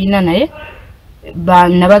mbayina naye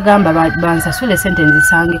nabagamba bansasule sente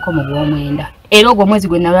nzisangeko mu gw'omwenda era ogwo omwezi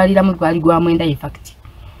gwe nabaliramu gwali gwa mwenda in fact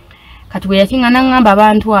kati bwe yakinga naŋŋamba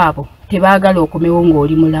abantu abo tebaagala okomewo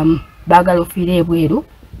ng'oli mulamu baagala ofiire ebweru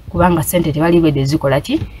kubanga sente tebaliwedde zikola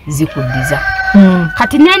ki zikuddiza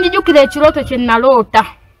kati nenjijukira ekirooto kye naloota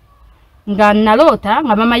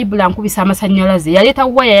nga mama Ibula nkubisa amasannyalaze yaleeta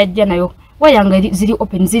waya yajja nayo waya nga ziri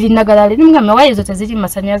open ziri nagalale nemugamba waya ezo teziri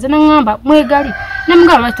masannyalaze naŋŋamba mwegali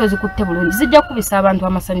nemugamba lwaki tozikutte bulungi zijja kubisa abantu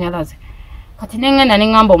amasannyalaze kati nengenda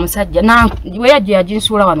neŋŋamba omusajja we yajja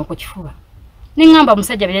yaginsuula wano ku kifuba neŋŋamba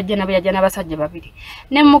omusajja bwe yajja n'abasajja 2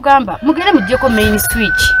 nemugamba mugere muggyeko main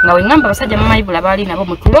switch nga weŋŋamba abasajja mama Ibula baali nabo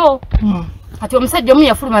mu tulo kati omusajja omu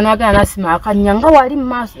yafuluma n'agala n'asima akanya nga wali mu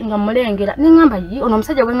maaso nga mulengera neŋŋamba ono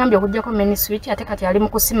omusajja gweŋŋambye okuggyako main switch ate kati ali mu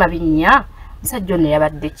kusima binnya omusajja ono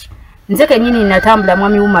yabadde ki nze kennyini natambula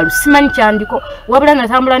mwami Wumalu simanyi kyandiko wabula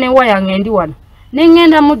natambula ne waya yange ndi wano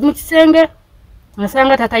neŋŋenda mu kisenge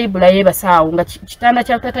nasanga tata Ibula yeebasaawo nga kitanda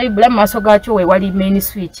kya tata Ibula mu maaso gaakyo we wali main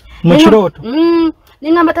switch mu kirooto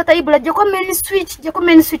neŋŋamba tata Ibula gyeko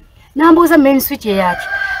main switch nambuuza main switch eyaki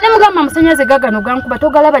nemugamba amasannyalaze gagano gankuba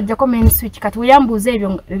togalaba gyeko main switch kati weyambuuza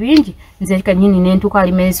ebyo bingi nze kennyini nentuuka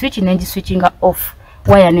ali main switch nengiswitchinga off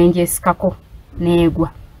waya nenjesikako neegwa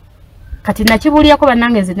kati nakibuliyako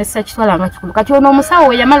bannange nze nessa kitwala nga kikulu kati ono omusawo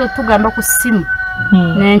we yamala otugamba ku ssimu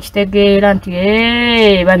nenkitegeera nti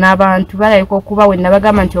bano abantu balayika okuba we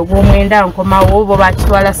nabagamba nti ogw'omwenda nkomawo bo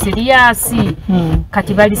bakitwala siriyasi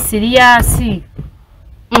kati bali siriyasi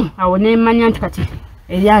awo nemmanya nti kati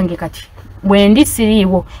eryange kati bwendi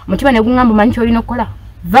siriiwo omutima ne guŋŋamba omanyi kyolina okukola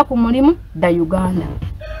va ku mulimu da Uganda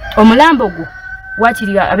omulambo gwo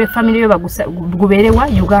wakiri ab'effamire yo gubeerewa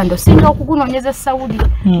Uganda osinga okugunoonyeza Saudi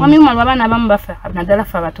mwami Wumalu abaana abamu bafa naddala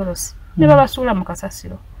ffe abatolosi ne babasuula mu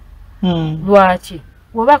kasasiro lwaki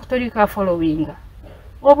woba tolika followinga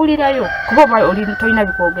obulirayo kuba tolina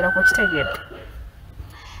bikwogerako kitegeera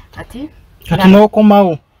kati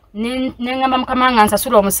n'okomawo neŋŋamba mukama nga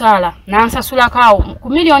nsasula omusaala nansasulako awo ku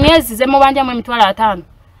miliyoni ezi ze mubanjamu emitwalo 5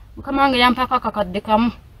 mukama wange yampako akakadde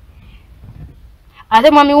kamu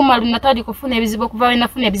ate mwami Wumalu natandika okufuna ebizibu okuva we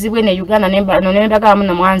nafuna ebizibu ene Uganda nembagamu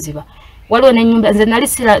nomwanziba waliwo n'ennyumba nze nali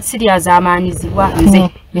siryazaamaanyizibwa nze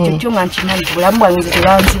ekyo kyo nga nkimanyi bulamu bwange nze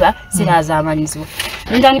tebanziba siryazaamaanyizibwa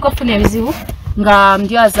nentandika okufuna ebizibu nga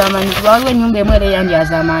ndyazaamaanyizibwa waliwo ennyumba emu era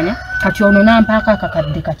eyandyazaamaanya kati ono nampaako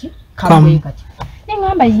akakadde kamwe kati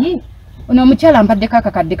neŋŋamba ono omukyala ampaddeko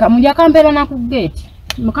akakadde kamu yakampeera naku geeti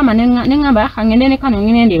mukama neŋŋamba kangende ne kano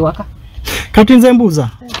ngende ewaka kati nze mbuuza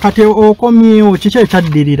kati okomyewo kiki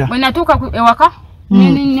ekyaddirira bwe natuuka ewaka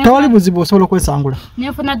tewali buzibu osobola okwesangula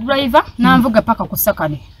nenfuna driver nanvuga paka ku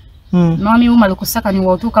Sakani mwami Wumalu ku Sakani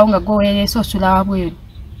wootuukawo nga goweereese osula wabweru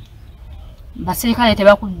basirikale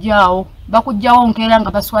tebakujjaawo bakujjaawo nkeera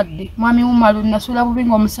nga baswadde mwami Umaru nasula bubi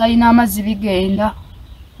ng'omusaayi n'amazzi bigenda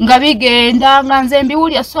nga nze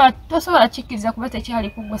mbiwulya tosobola kikkiriza kuba tekyali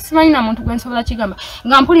kugwa simanyi na muntu gwe nsobola kigamba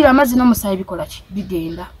nga mpulira amazzi n'omusaayi bikola ki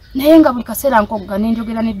bigenda naye nga buli kaseera nkogga ne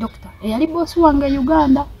njogera ne dokita eyali boosi wange e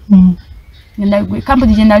Uganda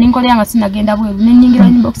kampuni gye nali nkolera nga sinagenda bweru ne nnyingira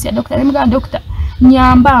inbox ya dokita ne mugamba dokita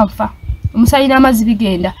nyamba nfa omusaayi n'amazzi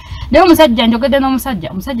bigenda naye omusajja njogedde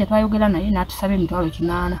n'omusajja twayogera naye n'atusaba emitwalo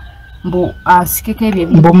 8 mbu ansikeko ebyo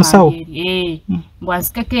mbu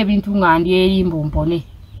ansikeko ebintu nga ndi eri mbu mpone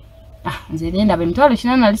nze nendaba emitwalo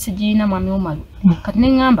 8 nali sigiina mwami Umaru kati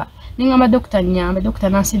neŋŋamba dokita nyambe dokita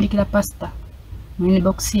n'ansindikira pasita mu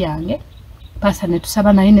inbox yange pasita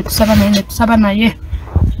netusaba naye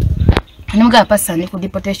nemugamba pasita ne ku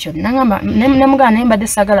deportation nemugamba naye mbadde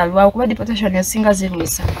saagala lwawo kuba deportation esinga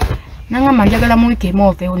zirwisa nangamba njagala mu wiki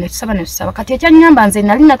emoveewo netusaba kati ekyannyamba nze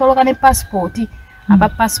nali natoloka ne passport aba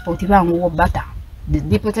passport bangu obata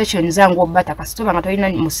deportation zangu obata kasitoba nga tolina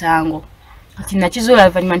musango kati nakizuula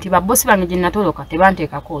luvannyuma nti babbosi bange gye natoloka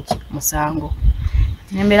tebanteekako ki musango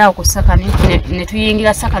nembeerawo ku sakani ne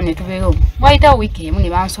tuyingira sakani ne tubeera wayitawo wiiki emu ne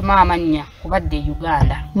bansoma amannya kubadde e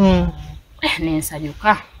Uganda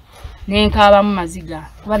nensanyuka nenkaabamu maziga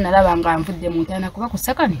kuba nalaba nga nvudde mu ntaana kuba ku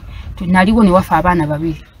sakani tunaliwo ne wafa abaana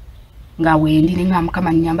babiri nga wendi ninga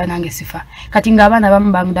mukama nyamba nange sifa kati nga abaana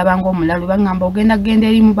bamu bandabanga omulalu bangamba ogenda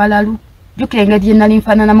eri mu balalu jukire ngeri gye nali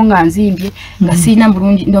nfaanana mu nga nzimbye nga siina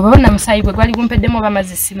bulungi ndobona musaayi bwe gwali gumpeddemu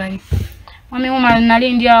bamazi simanyi mwami Umaru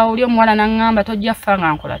nali ndyawo oli omuwala naŋŋamba tojja ffa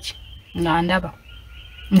nga nkola ki nga ndaba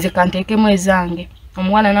nze kanteekemu ezange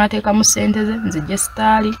omuwala n'ateekamu ssente ze nze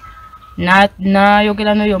gesitaali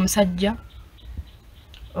n'ayogera n'oyo omusajja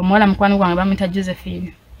omuwala mukwano gwange bamuyita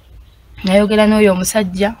Josephine n'ayogera n'oyo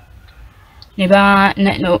omusajja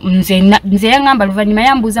nze yaŋŋamba luvannyuma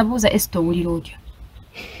yambuuzabuuza esito owulira otya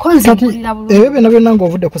ebyo byonna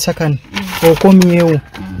ng'ovudde ku sakani okomyewo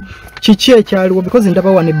kiki ekyaliwo because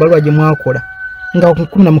ndaba wano ebbaluwa gye mwakola nga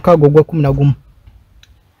 16 ogwa 11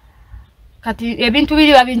 kati ebintu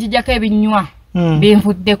biri babinjijjako ebinywa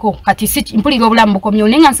binvuddeko kati mpulira obulamu bukomyewo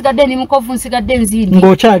naye nga nsigadde ndi mukovu nsigadde nziindi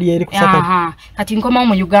ng'okyali eri ku sakani kati nkomawo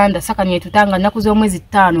mu Uganda sakani etutanga nnaku z'omwezi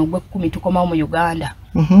 5 ogw'ekumi tukomawo mu Uganda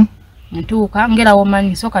ntuuka ngerawo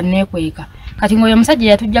manyi soka nekweka kati ngoyo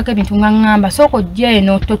musajja yatujjako ebintu ngangamba soko ojja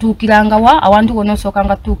eno totuukiranga wa awantu wonna osooka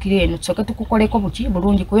nga tutuukira eno tusoke tukukoleko buki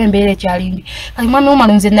bulungi kuba embeera ekyali kati mwami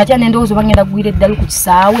Umaru nze natya n'endowooza oba ngenda ggwira eddalu ku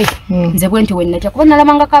kisaawe nze bwe nti wennatya kuba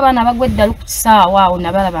nalabangako abaana abagwa eddalu ku kisaawe awo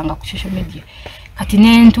nabalabanga ku social media kati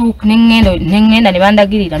nentuuka neŋŋenda ne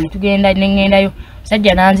bandagirira ne tugenda neŋŋendayo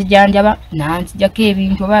musajja nanzijanjaba nanzijjako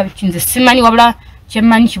ebintu oba biki nze simanyi wabula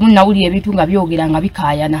kyemmanyi kimu nawulira ebintu nga byogera nga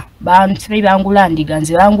bikaayana bansibe bangula ndiga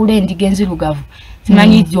nze bangula endiga enzirugavu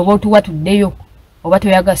simanyi oba otuwa tuddeyo oba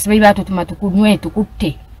toyaga sibe batutuma tukunywe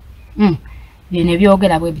tukutte byene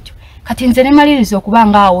byogera bwe bityo kati nze ne maliriza okuba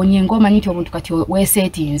nga awonye ng'omanyi nti omuntu kati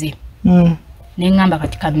weeseetinze neŋŋamba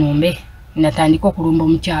kati kanumbe natandika okulumba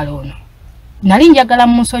omukyalo ono nali njagala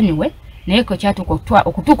musonyiwe naye ko kyatuuka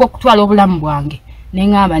okutuuka okutwala obulamu bwange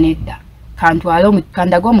neŋŋamba nedda kantwala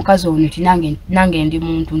kandaga omukazi ono ti nange ndi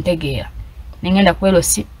muntu ntegeera nengenda ku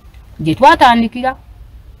erosi gye twatandikira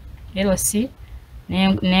erosi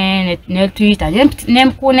ne tuyita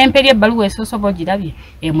nemperi ebbaluwa esoosoba ogirabye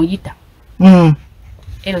emuyita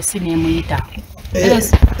erosi nemuyita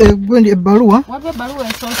gwendi ebbaluwa waba ebbaluwa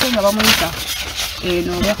esoose nga bamuyita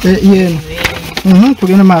eno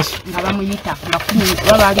tugende maaso nga bamuyita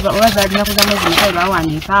babaalina kuza mwezi mutale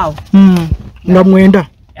bawandiikaawo nga mwenda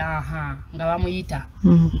nga bamuyita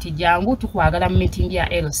nti jangu tukwagala mu meeting ya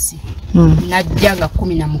LC najja nga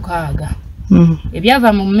 16 ebyava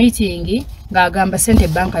mu meeting ng'agamba Sente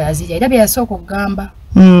banka yazija era byasooka okugamba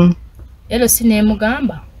LC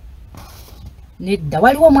nemugamba nedda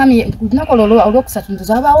waliwo omwami lunaku olwokusatu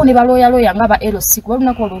ntuza abaawo ne balooyalooya nga aba LC kuba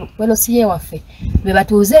lunaku LC yewaffe be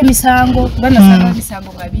batuuze emisango banasanga emisango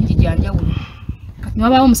nga bingi gyanjawulo kati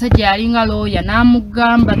wabaawo omusajja yalinga looya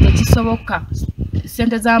n'amugamba tekisoboka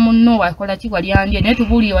sente za munno wakola ki walyandye naye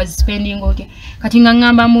tubuulire wazispendinga otya kati nga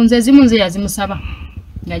ŋŋamba mu nze ezimu nze yazimusaba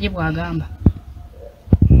naye bw'agamba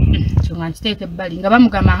kyo nga nkiteeka ebbali nga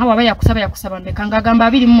bamugamba aha waba yakusaba ndeka ng'agamba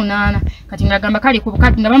 28 kati ng'agamba kale ku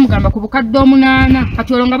bukadde nga bamugamba ku bukadde 8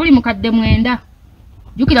 kati olwo nga buli mukadde 9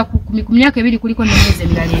 jukira ku myaka 2 kuliko n'emyezi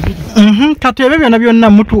emirala 2 kati ebyo byonna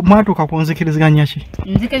mwatuuka ku nzikiriziganya ki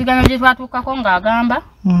nzikiriziganya gye twatuukako ng'agamba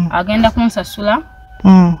agenda kunsasula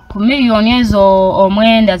ku miliyoni ezo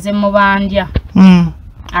 9 z'emubandya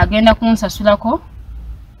agenda kunsasulako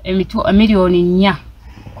miliyoni 4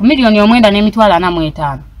 ku miliyoni 9 n'emitwalo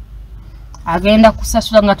 45 agenda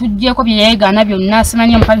kusasula nga tujjeko byeyegaana byonna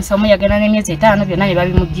simanyi omupangisa omu yagenda n'emyezi 5 byonna ne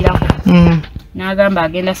babimugirako n'agamba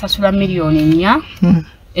agenda sasula miliyoni 4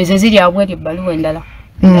 ezo ziri abweri ebbaluwa endala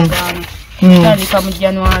tandika mu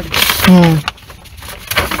January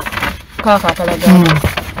kaka akalagana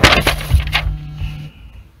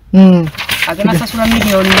agenda sasula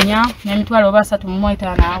miliyoni 4 n'emitwalo oba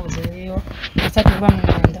 3.5 awuzeeyo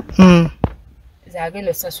 3.9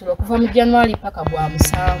 zagenda sasula kuva mu January paka bwa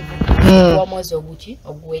 7 wa mwezi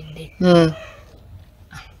oguwedde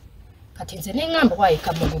kati nze nengamba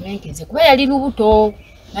kwayika mugumenkize kuba yali lubuto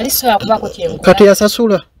nali soya kubako kyengo kati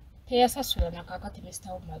yasasula nakakati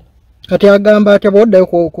Mr. Omalo kati agamba ati boddayo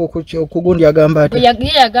kugundi agamba ati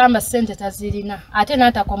yagamba sente tazirina ate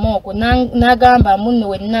natakomoko nagamba munno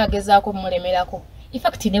we nagezaako mulemerako in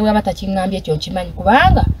fact newe abatakingambye ekyo kimanyi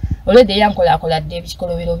kubanga olede yankola-koladde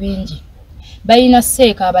ebikolobero bingi bayina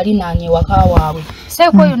seeka abalinaanye waka waabwe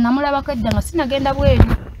seeko oyo namulabako edda nga sinagenda bweru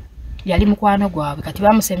yali mukwano gwabwe kati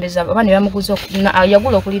bamusembeza oba ne bamuguza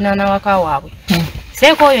yagula okulinaana waka waabwe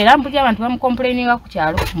seeko oyo era mpulira abantu bamukomplaininga ku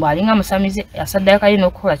kyalo mbu alinga musamize yasaddayo kalina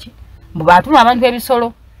okukola ki mbu baatuma abantu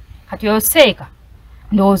ebisolo kati oyo seeka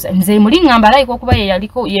ndowooza nze muli ngamba alayika okuba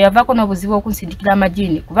yeyavaako n'obuzibu okunsindikira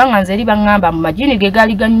amajini kubanga nze eri baŋŋamba mu majini ge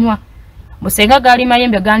gaali ganywa musenga gaali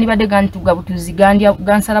mayembe gandibadde gantugga butuzi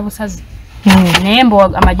gansala busazi naye mbu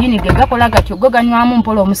amajini ge gakola gatyo go ganywamu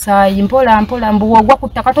mpola omusaayi mpola mbu ogwa ku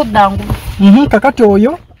ttaka toddangulu kakati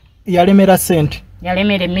oyo yalemera sente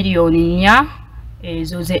yalemera miliyoni 4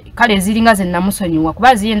 ezo kale ziringa ze namusonyiwa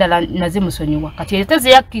kuba ziyendala nazimusonyiwa kati ete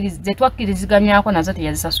zetwakkiriziganyako nazo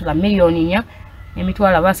teyazisasula miliyoni 4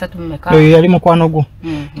 emitwalo 3 mmeka oyo yali mukwano gwo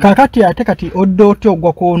kakati ate kati odde otya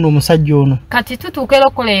ogwa kuwono omusajja ono kati tutuukera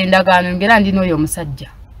okukola endagaano ngera ndina oyo omusajja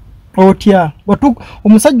otya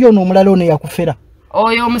omusajja ono omulala ono yakufera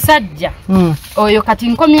oyo omusajja oyo kati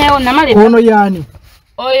nkomyewo namale ono yaani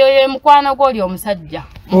oyo ye mukwano gw'oli omusajja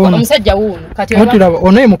omusajja wuno kati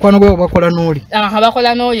ono ye mukwano gwe bakola n'oli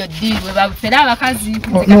bakola n'oyo ddi bwe bafera abakazi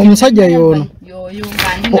omusajja yono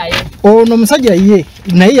ono omusajja ye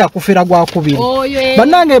naye yakufera gwakubiri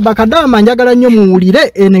bannange bakadama njagala nnyo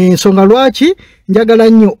muwulire ensonga lwaki njagala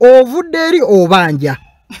nnyo ovudde eri obanja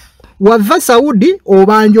wava Saudi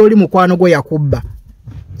obanja oli mukwano gwe yakubba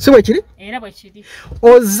si bwe kiri era bwe kiri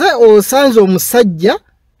oze osanze omusajja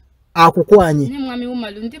akukwanye ni mwami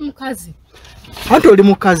Umalu ndi mukazi anti oli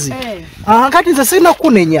mukazi kati nze sirina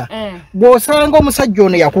kunenya bw'osanga omusajja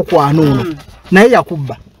ono yakukwana ono naye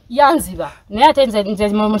yakubba yanziba naye ate nze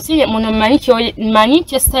mumusiye muno manyi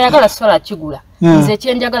kyesitayagala sola kigula nze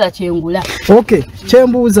kyenjagala kyengula okay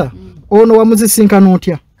kyembuuza ono wamuzisinkana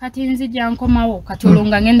otya kati nzija nkomawo kati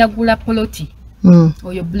olonga ngenda gula poloti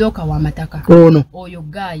oyo bloka wa mataka ono oyo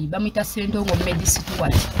gayi bamuyita Sentongo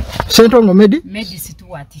Medisituwati Sentongo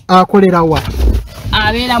Medisituwati akolera wa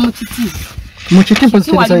abeera mu kiti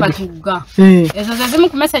mukitipozitibatuga ezo zezimu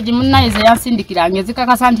ku message munnaye ze yansindikiranga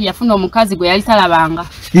ezikakasa nti yafuna omukazi gwe yali talabanga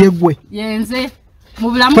yegwe yenze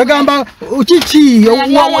mu bulamu bagamba kiki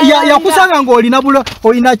yakusanga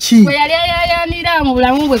ng'olina ki gwe yali yayanira mu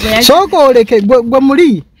bulamu bwe yali sooka oleke gwe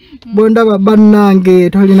muli bondaba bannange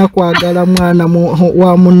tolina kwagala mwana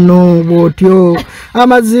wa munno bwotyo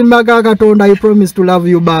amazima ga Katonda I promise to love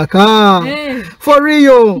you back for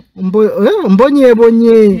real mbonye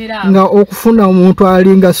nga okufuna omuntu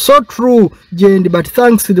alinga so true jendi but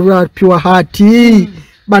thanks to the pure heart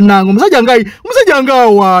bannange omusajja nga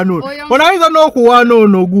wano onayinza n'okuwaana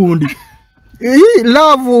ono gundi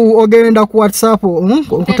love ogenda ku WhatsApp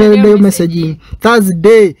okutereddeyo message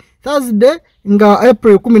Thursday nga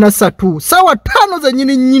April 13 sawa 5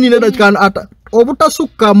 zenyini nedakana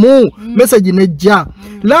obutasukkamu message nejja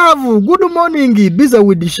love good morning busy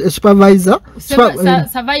with the supervisor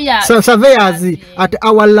surveyors at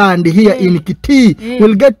our land here in Kiti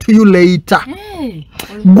we'll get to you later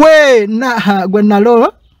gwe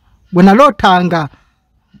nalotanga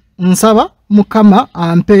nsaba mukama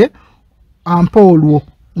ampe olwo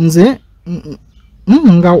nze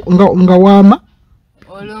nga wama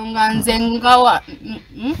olonga nze ngawa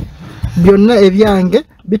byonna ebyange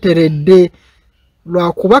biteredde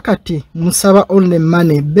lwakuba kati musaba only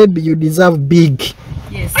money baby you deserve big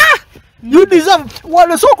yes you deserve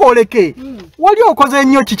wale soko oleke wali okoze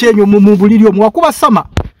nnyo kikyenyo mu buliri omwo wakuba sama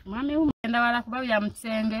mwami umenda wala kuba ya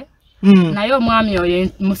mtsenge nayo mwami oyo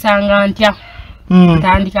musanga ntya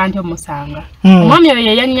tandika ntyo musanga mwami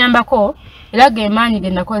oyo yanyambako era gemanyi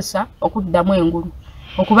genda kosa okuddamu engulu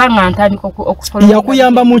okubanga ntandika okukola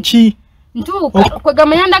yakuyamba muki ntu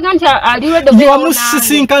kwegamayanda ganti aliwedde bwa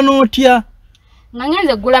musisinkana otya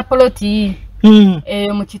nangenze gula poloti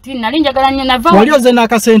mu kiti nali njagala nnyo nava wali oze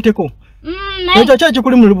n'akasenteko Ekyo kyaki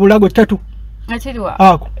kuli mu bulago 3. Achiriwa.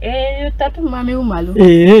 Ako. 3 mami umalu.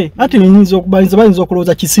 Ati nyinzo okubanza bayinza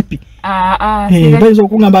okuloza kisipi. Bayinza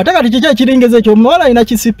okungamba ate kati kiki ekiringeze ekyo muwala ina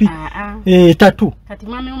kisipi. 3. Kati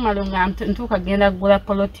mami umalu nga ntuka genda kugula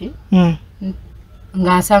poloti.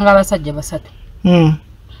 Nga nsanga abasajja 3.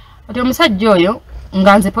 Ati omusajja oyo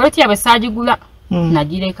nga nze poloti yabe saagigula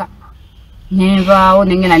nagireka. Neva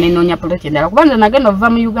nengena nenonya poloti ndala kubanza nagenda ova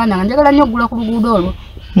mu Uganda nga njagala nnyo okugula ku luguudo olwo.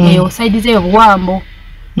 Eyo side ze obuwambo.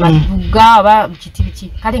 Matuga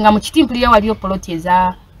kitibiki kale nga mu kitimpuli waliyo poloti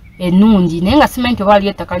eza enungi naye nga simenti wali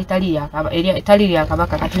ettaka litali lya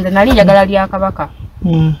kabaka kati nze nali njagala lya kabaka.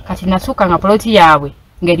 Kati nasuka nga poloti yaabwe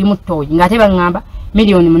ngeri mu ttooyi ng'ate baŋŋamba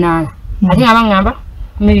miliyoni 8 ate nga baŋŋamba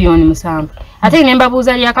miliyoni 7 ate ne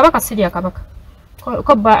mbabuuza lya kabaka si lya kabaka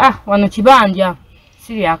kobba wano kibanja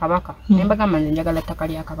si lya kabaka ne mbagamba nze njagala ettaka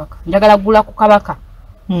lya kabaka njagala kugula ku kabaka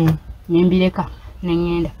ne mbireka ne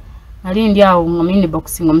ŋŋenda nali ndi awo nga mini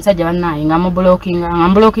boxing omusajja bannaye nga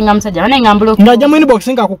mbulookinga musajja bannaye nga mbulookinga ng'ajja mini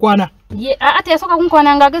boxing akukwana ate yasooka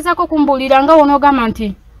kunkwana ng'agezaako kumbuulira nga wonoogamba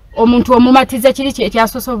nti omuntu omumatiza kiri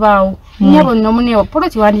ekyasosobaawo nyabo nno muneewo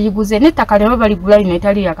poloti wandiyiguze n'ettaka lero baligula lino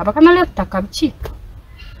etali lya kabaka nalyo ttaka biki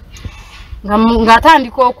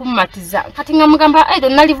ng'atandika okumumatiza kati nga mugamba edo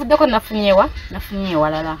nalivuddeko nafunye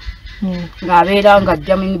ewalala ng'abeera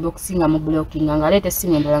ng'ajja mu inbox nga mu blocking ng'aleeta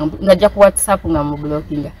essimu endala ng'ajja ku WhatsApp nga mu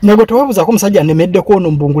blocking nego tewabuuza ko omusajja anemeddeko ono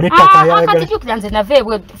mbungule ettaka ayagala kati jjukira nze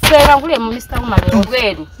nava feera nkule mu Mr. Umar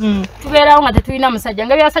obweru tubeerawo nga tetulina musajja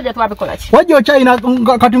nga byasajja twabikola ki wajja okyayina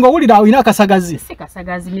kati ng'owulira olina akasagazi si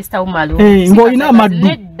kasagazi Mr. Umar ng'olina amaddu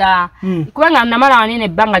nedda kubanga namala wanene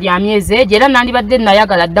ebbanga lya myezi egyo era nandibadde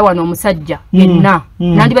nayagala dda wano omusajja yenna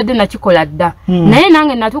nandibadde nakikola dda naye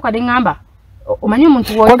nange natuuka ne ŋŋamba omanyi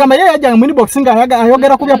omuntu kwagamba ye yajja mu inbox nga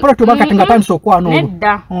ayogera ku bya poloti bakati nga tandise okwana olwo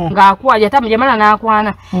nedda ng'akuwa yamala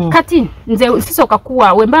n'akwana kati nze sisooka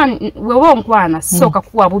kuwa weba onkwana sisooka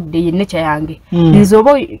kuwa budde ye necha yange nze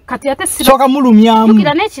oba kati ate sooka mulumyamu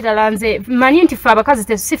jukira n'ekirala nze manyi nti ffe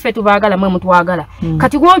abakazi siffe tubaagala mwe mutwagala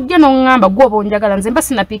kati gw'ojja n'oŋŋamba gw'oba onjagala nze mba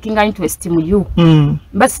sinnapiikinga interest mu you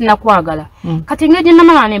mba sinnakwagala kati ng'egye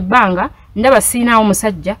namala n'ebbanga ndaba siinaawo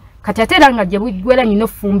omusajja kati ate era nga gye bugwera nyina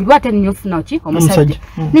ofumbirwa ate nina ofuna ki omusajja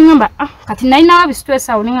neŋŋamba kati nalinawo bistress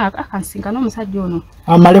awo neŋŋamba kansinkana omusajja ono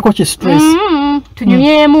amaleko ki stress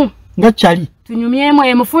tunyumyemu nga kyali tunyumyemu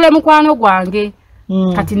emufuule mukwano gwange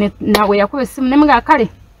kati nawe yakuba essimu nemuga kale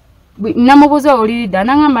namubuuza olirida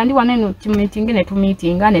naŋŋamba ndi wano eno tumiitingi ne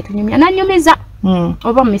tumiitinga ne tunyumya nanyumiza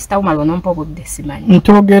oba Mr. Umar onompa obudde simanyi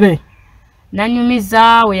ntogere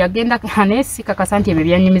nanyumiza we yagenda anesika kasanti ebyo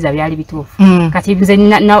byanyumiza byali bituufu kati nze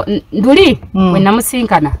nduli we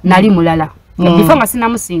namusinkana nali mulala before nga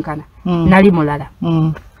sinamusinkana nali mulala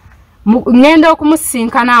ngenda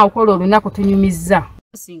okumusinkana awo kola olunaku tunyumiza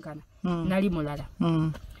musinkana nali mulala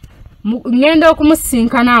ngenda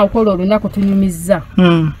okumusinkana awo kola olunaku tunyumiza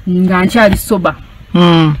nga nkyali soba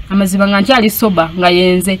amaziba nga nkyali soba nga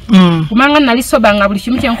yenze kumanga nali soba nga buli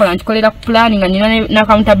kimu kyenkola nkikolera ku plan nga nyina na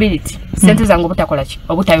accountability sente zangu obutakola ki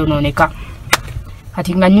obutayononeka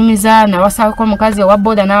kati nga nyumiza nawasako omukazi owa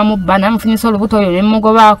boda n'amubba namufunyisa olubuto oyo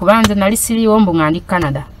nemugoba kubanze nali siriiwo mbu nga ndi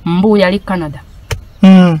Canada mbu yali Canada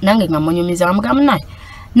nange nga munyumiza amugamba naye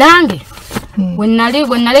nange gwe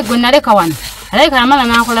naleka wano aleka yamala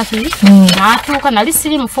nakola ki natuuka nali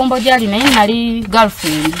siri mufumbo gyali naye nali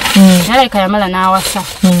girlfriend aleka yamala nawasa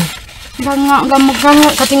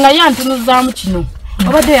kati nga yantunuzaamu kino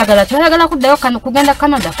obadde oyagala toyagala kuddayo kugenda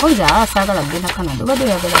Canada konza saagala kugenda Canada obadde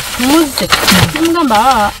oyagala tumuze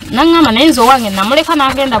nemugamba naŋŋamba naye nze owange namuleka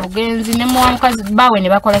n'agenda bugenzi nemuwa mukazi BBAWE ne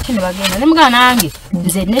bakola ki ne bagenda nemugamba nange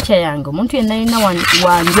nze necha yange omuntu yenna yenna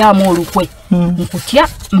wanjyamu olukwe nkutya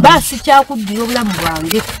mba sikyakuddira obulamu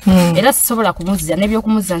bwange era sisobola kumuzza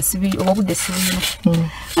n'ebyokumuzza obudde sibulina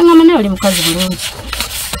naŋŋamba naye oli mukazi bulungi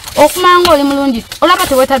okumanga oli mulungi olaba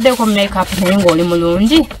tewetaddeko make-up naye ng'oli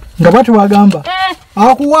mulungi nga bwati wagamba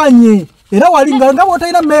akuwanye era walinga nga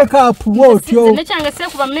bw'otalina make-up bw'otyo nekyange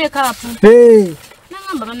seekuba make-up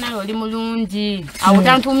nagamba bannaye oli mulungi awo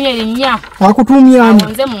tantuumya erinnya akutuumyamu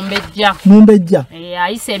nze mumbejja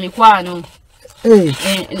ayise emikwano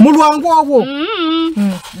mulwangu obwo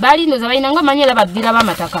balindoza balina nga manyi era baddira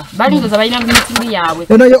b'amataka balindoza balina mitingi yaabwe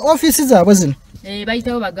eno yo offisi zaabwe zino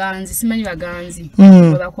bayitawo baganzi simanyi baganzi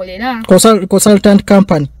we bakolera consultant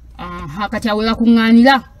company kati awe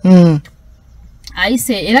bakuŋŋaanira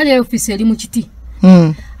ayise era ne offisi eri mu kiti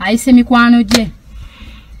ayise mikwano gye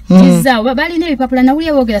kiza balina ebipapula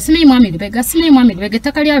nawulya boogera simanyi mwami lubega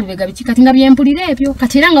ettaka lya lubega biki kati nga byempulira ebyo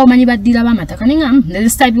kati era nga omanyi baddira b'amataka nenga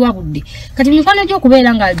nesitaabiwa budde kati mikwano gye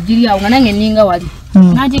okubeera nga giri awo nga nange nninga wali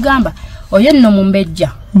nagigamba oyo nno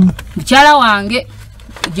mumbejja mukyala wange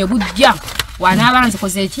gye bujja wanaaba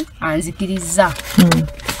nzikoze eki anzikiriza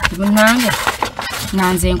nange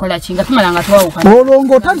nanze nkola kinga tumala nga twawukana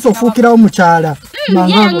olongo otandise ofuukirawo mukyala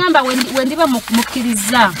yangamba wendiba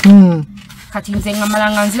mukkiriza kati nze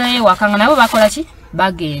ngamala nga nzirayo ewaka nga nabo bakola ki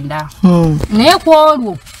bagenda naye ku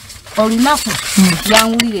olwo olunaku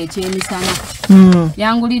yangulira ekyemisana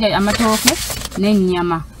yangulira amatooke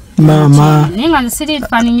n'ennyama mama naye nga nsiri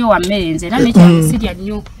fani nnyo wa mmere nze era nekyange sirya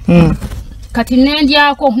nnyo kati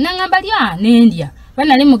nendyako nangamba lya nendya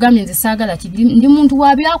banali mugambye nze saagala kibiri ndi muntu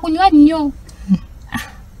wa byakunywa nnyo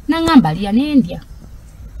nangamba lya nendya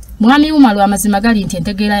mwami Wuma lwa mazima gali nti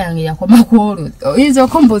entegeera yange yakoma ku olwo oyinza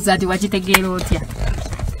okumbuuza nti wakitegeera otya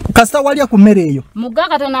kasita walya ku mmere eyo mugga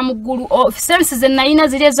Katonda mu ggulu sensi ze nalina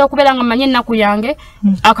ziri ez'okubeera nga manye ennaku yange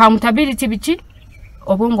accountability biki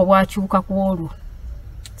obwongo bwakyuka ku olwo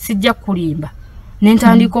sijja kulimba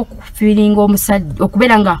nentandika okufiiringa omusajja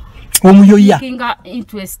okubeera nga omuyoya kinga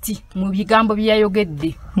interest mu bigambo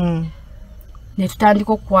byayogedde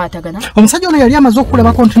netutandika okukwatagana omusajja ono yali amaze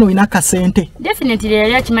okulabako nti noyina akasente definitely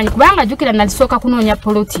yali akimanyi kubanga jjukira nalisooka kunoonya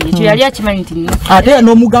poloti ekyo yali akimanyi nti ate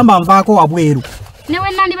n'omugamba nvaako wabweru newe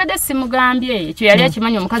nandibadde simugambye ekyo yali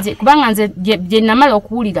akimanyi omukazi kubanga nze gye namala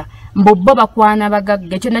okuwulira mbobbo bakwana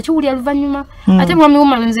bagagga ekyo nakiwulira luvannyuma ate mwami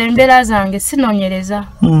Wuma nze embeera zange sinoonyereza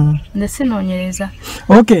nze sinoonyereza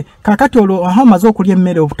okay kakati olwo amaze okulya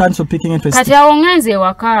emmere obutandisa picking interest kati awo ngenze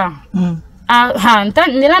ewaka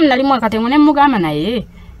nera nalimu akatengo ne mugamba naye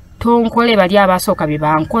tonkole bali abasooka bye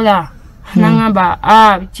bankola nangamba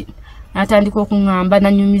natandika okuŋŋamba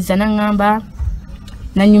nanyumiza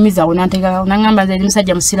nanyumiza onantega nangamba nze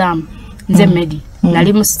musajja musiraamu nze Medi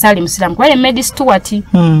nali musali musiraamu kwa Medi Stewart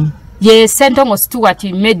ye Sentongo Stewart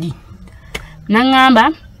Medi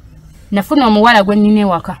nangamba nafuna omuwala gwe nnina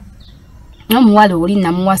ewaka n'omuwala oli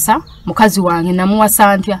namuwasa mukazi wange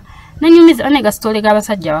namuwasa ntya nanyumiza anega stole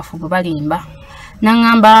g'abasajja abafubu balimba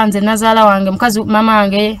nangamba nze nazaala wange mukazi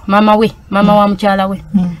mama wa mukyala we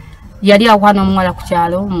yali akwana omuwala ku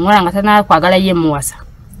kyalo omuwala nga tanakwagala ye muwasa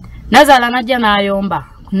nazaala najja n'ayomba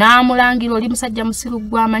n'amulangira oli musajja musiru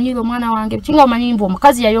gw'amanyira omwana wange kinga omanyimba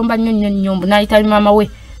omukazi yayomba nnyo nnyombo n'ayita mama we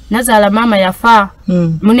nazaala mama yafa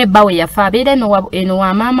mune bbawe yafa abeera eno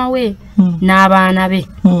wa mama we n'abaana be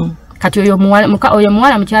kati oyo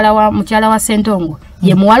muwala mukyala wa Sentongo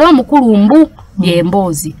ye muwala omukulu mbu ye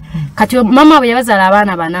Mboozi kati mama we yabazaala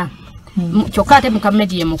abaana bana kyokka ate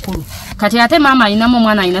Mukamedi ye mukulu kati ate mama ayinamu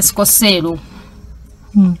omwana ayina sikoseero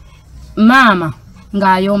mama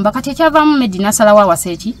ng'ayomba kati ekyavaamu Medi nasalawo awasa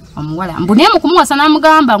eki omuwala mbu naye mukumuwasa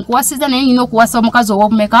n'amugamba nkuwasiza naye nyina okuwasa omukazi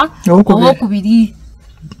ow'okumeka ow'okubiri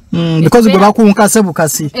because gwe bakunkase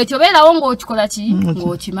bukasi ekyo beerawo ng'okikola ki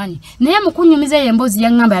ng'okimanyi naye mukunyumiza ye Mboozi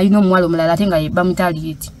yaŋŋamba yalina omuwala omulala ate nga bamuyita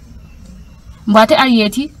Alieti mbu ate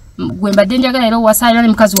Alieti gwe mbadde njagala era owasa era ne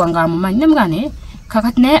mukazi wange amumanyi ne mugane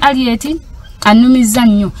kakati naye Alieti annumiza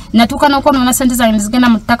nnyo natuuka n'okwonoona ssente zange zigenda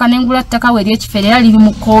mu ttaka n'engula ttaka we ery'ekifere era liri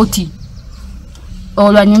mu kkooti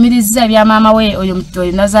olwanyumiriza ebya maama we oyo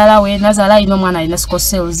nazaala alina omwana alina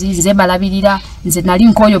sikoserozi nze balabirira nze nali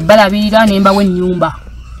nk'oyo balabirira nembawo ennyumba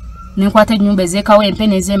nenkwata ennyumba ezeekawo empe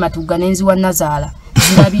n'ez'ematuga n'enziwa nazaala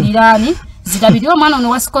zirabirira omwana ono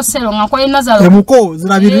wa sikosero nga nkoye nazaala ebuko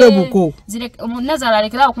zirabirire buko nazaala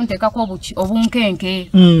alekerawo kunteekako obunkenke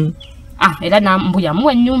era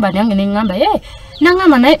mbuyamuwa ennyumba nange neŋŋamba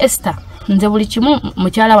naŋŋamba naye Esther nze buli kimu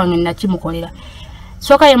mukyala wange nakimukolera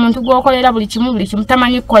soka ye muntu gwokolera buli kimu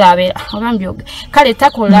tamanyi kukola abeera ogambye kale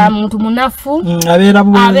takola muntu munafu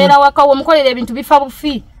abeera waka omukolera ebintu bifa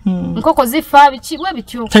bufi nkoko zifa bikiwe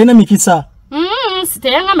bityo talina mikisa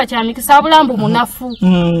teyangamba kya mikisa bulambu munafu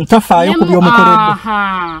tafaayo ku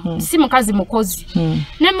byomukoledde si mukazi mukozi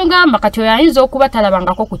ne mugamba kati oyo ayinza okuba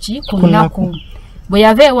talabangako ku lunaku bwe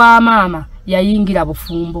yava ewa maama yayingira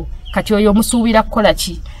bufumbo kati oyo musuubira kukola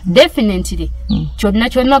ki definitely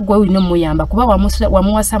kyonna gwe olina omuyamba kuba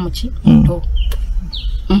wamuwasa muki to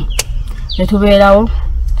netubeerawo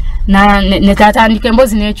netatandika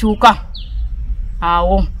emboozi n'ekyuka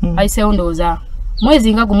awo ayiseewo ndowooza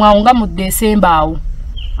mwezi nga gumwawo nga mu Desemba awo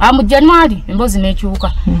mu January emboozi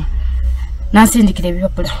n'ekyuka nansindikira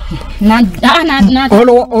ebipapula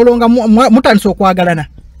olwo nga mutandisa okwagalana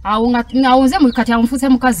awo nze kati awo nfuuse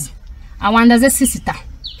mukazi awandaze sisita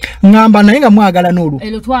ngamba naye nga mwagalana olwo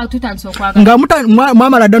tutandisa okwagala nga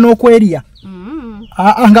mwamala dda n'okweriya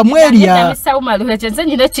nga mweriya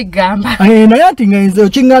naye ati nga nze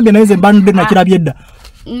okingambye naye nze mbanudde nakirabye edda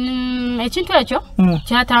ekintu ekyo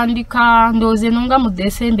kyatandika ndowooza eno nga mu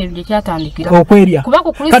Desemba ebyo kyatandikira okwerya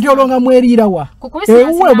kati olwo nga mweriira wa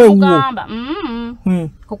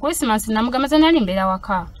ku Christmas namugamba ze nali mbeera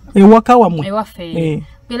waka ewaka wamwe ewaffe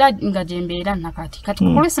era nga jembeera nakati kati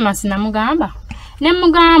Christmas namugamba ne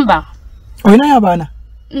mugamba oyina abaana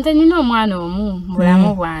nze nina omwana omu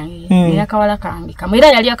mulamu bwange era kawala kange kamwe era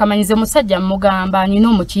yali akamanyize musajja mugamba nina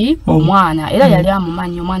omuki omwana era yali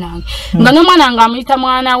amumanyi omwana wange nga n'omwana nga amuyita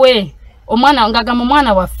mwana we omwana nga gama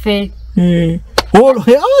omwana waffe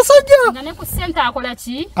abasajja nga ne ku sente akola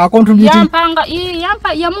ki akontribute yampanga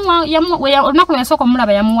olunaku lwensooka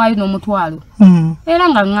omulaba yamuwaayo n'omutwalo era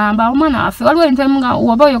nga ngamba omwana waffe waliwo ebintu ebimu nga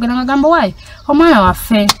woba oyogera nga gamba waayo omwana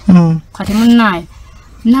waffe kati munnaye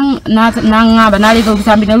nangamba naleeta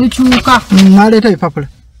olutambi ne lukyuka naleeta ebipapula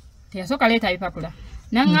teyasooka leeta ebipapula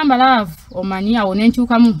nangamba laavu omanyi awo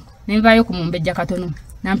nenkyukamu nenvaayo ku mumbejja katono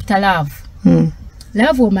nampita laavu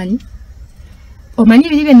laavu omanyi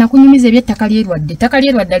biri bye nakunyumiza eby'ettaka lyerwadde ettaka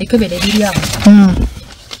lyerwadde alikebera ebiri awo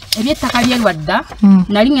eby'ettaka lyerwadda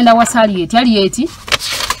nali ngenda wasa aliyeti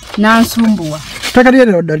nansumbuwa ettaka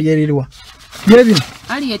lyerwadde lyerirwa byebino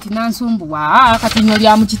aliyeti nansumbuwa kati nno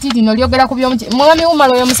lya mu kiti lino lyogera ku byomwami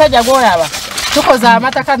umalo oyo musajja gwolaba tukoza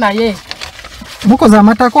amataka naye mukoza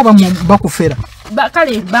amataka oba bakufera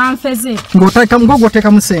kale banfeze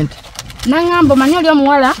ng'oteeka mu sente nangamba omanyi oli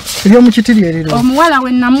omuwala ebyomukiti lyerirwa omuwala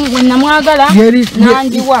wenamwagala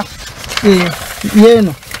nanjiwa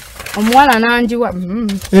yeeno omuwala nanjiwa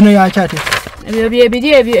eno yakyate ebyo byebiri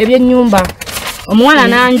ebyennyumba omuwala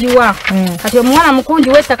nanjiwa kati omuwala mukunji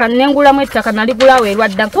w'ettaka nengulamu ettaka naligulawo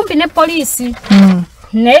erwadda kumpi ne poliisi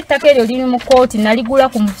naye ettaka eryo liri mu kooti naligula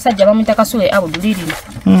ku musajja bamuyita Kasule Abudu lirino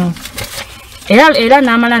era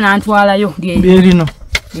n'amala nantwalayo lyerino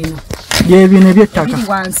byebino ebyettaka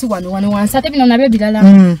wansi wano wansi ate bino nabyo birala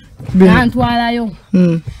nantwalayo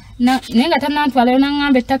naye nga tanantwalayo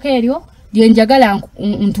nangamba ettaka eryo lyenjagala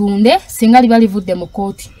ntunde singa liba livudde mu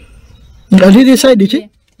kooti nga liri side ki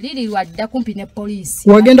liri lwadda kumpi ne poliisi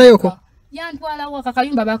wagendayoko yantwalawo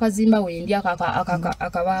akakayumba bakazimba wendi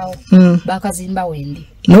akabaawo bakazimba wendi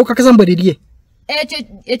nawe kakeza mbwe lirye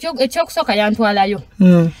ekyokusooka yantwalayo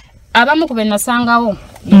abamu ku be nasangawo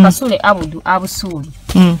Kasule Abudu Abusuuli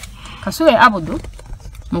Kasule Abudu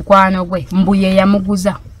mukwano gwe mbuye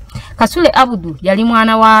yamuguza Kasule Abudu yali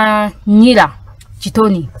mwana wa Nyira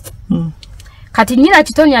Kitoni kati Nyira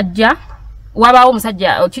Kitoni ajja wabawo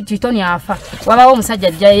omusajja Kitoni afa wabawo omusajja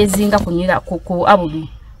ajja yezinga ku Nyira ku Abudu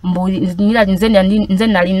Nyira nze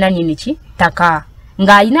nali nanyini ki taka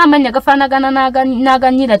ng'ayina amanya gafaanagana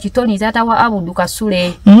n'aganyira Kitoni taata wa Abudu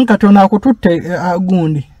Kasule Katona akututte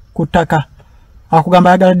gundi ku ttaka akugamba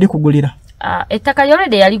ayagala ddi kugulira ettaka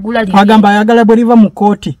lyolede yaligula agamba ayagala bwe liva mu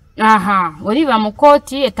kooti bwe liva mu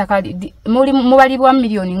kooti ettaka mubalibwa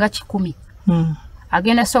miliyoni nga 10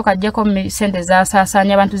 agenda sooka ajjeko sente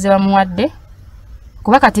zasaasaanya abantu ze bamuwadde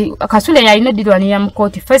kuba kati Kasule yalina eddirwani ya mu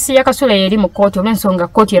kooti fesi ya Kasule yeri mu kooti olw'ensonga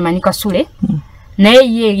kooti emanyi Kasule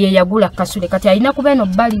naye ye yagula Kasule kati alina kubeera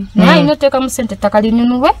bbali naye alina oteekamu sente ettaka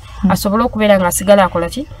linunulwe asobole okubeera ng'asigala akola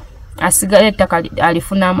ki asigala ettaka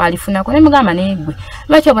alifunako nemugamba negwe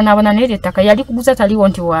lwaki obonaabona naye ettaka yali kuguza taliwo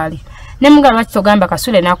nti waali nemugamba lwaki togamba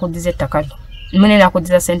Kasule n'akuddiza ettaka mune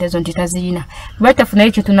n'akuddiza sente zo nti tazirina lwaki tafunayo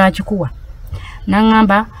ekyo tunaakikuwa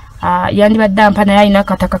nangamba yandibadde ampa naye alina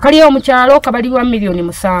akataka kaliyo mu kyalo kabalirwa miliyoni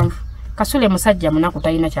 7 Kasule musajja munaku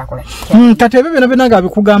talina kyakola kati ebyo byonna byonna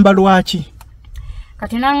ng'abikugamba lwaki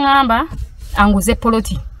kati nangamba anguze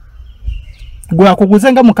poloti gwe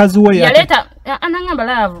akuguze nga mukazi we yaleta anangamba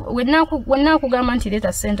laavu wenna kugamba nti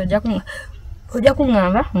leeta sente ojja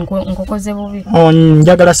kuŋŋamba nkokoze bubi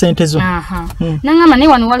njagala sente zo nangamba naye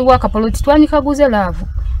wano waliwo akapoloti twanikaguze laavu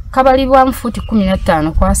kabalibwamu fuuti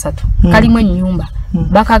 15 kwa 3 kalimu ennyumba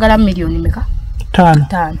bakagala miliyoni meka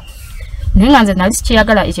 5 naye nga nze nali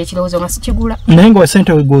sikyeyagala ekyo ekirowoozo nga sikigula naye nga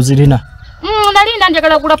sente wegozirina nalinda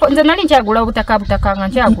njagala gula nze nali nkyagula obutaka nga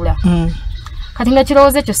nkyagula kati nga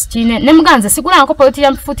kirowoozo ekyo sikiine ne muganze sigulanko poloti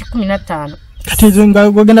ya fuuti 15 kati ezo nga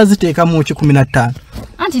ogenda ziteekamu ki 15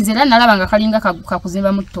 anti nze era nalaba nga kalinga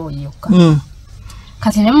kakuzimba mu ttooyi yokka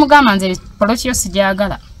kati ne mugamba nze poloti yo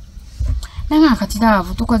sigyagala nanga kati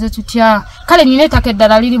laavu tukoze tutya kale nina ettaka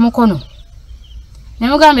eddala liri mukono ne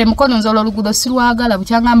mugamba emukono nze olwo oluguudo sirwagala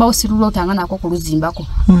bukyangambawo sirulotanga nako kuluzimbako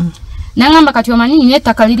nangamba kati omanyi nina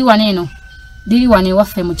ettaka liri wano eno liri wano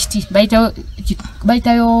ewaffe mu kiti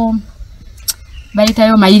bayitayo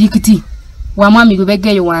mayirikiti wa mwami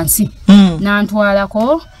Lubegeyo wansi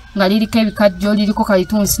nantwalako nga liriko ebikajjo liriko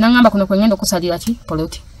kalitunsi nangamba kuno kwengenda okusalira ki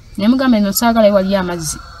poloti ne mugamba eno saagala ewali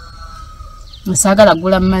amazzi musaagala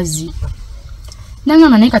gula mazzi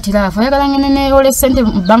nangamba naye kati laavu ayagala ngene neole sente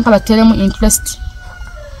mu banka batteremu interest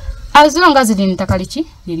azilonga ziri ntaka liki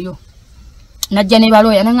liryo najja ne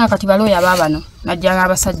baloya nangamba kati baloya baabano najja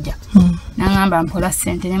n'abasajja nangamba mpola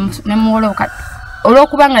sente ne muwoloka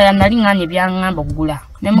olwokubanga yanali nganye byangamba okugula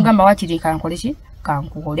ne mugamba wakiri kankole ki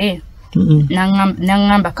kankukole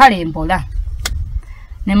nangamba kale mpola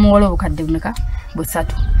ne muwolo obukadde bumeka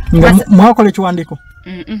busatu mwakole kiwandiko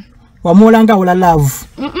wamulanga ola love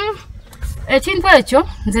ekintu ekyo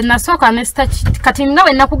nze nasooka ne kati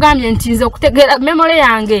ngawe nakugambye nti nze okutegeera memory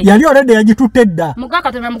yange yali already yagitutedda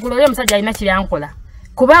mugaka tena mugulole musajja alina kiryankola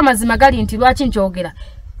kuba amazima gali nti lwaki nkyogera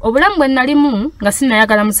obulamu bwe nalimu nga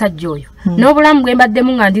sinayagala musajja oyo n'obulamu bwe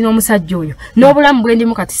mbaddemu nga ndina omusajja oyo n'obulamu bwe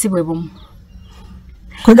ndimu kati si bwe bumu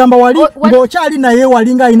kwegamba wali ng'okyali naye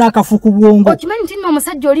walinga alina akafu ku bwongo okimanyi nti nno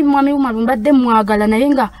omusajja oli mwami wumalu mbadde mwagala naye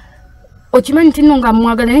nga okimanyi nti nno nga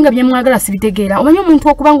mwagala naye nga bye mwagala sibitegeera omanyi omuntu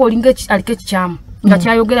okuba ng'olinga aliko ekikyamu nga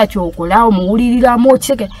kyayogera kyokola omuwuliriramu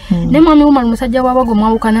okiseke ne mwami wumalu musajja waabagwe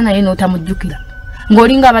mwawukana naye n'otamujjukira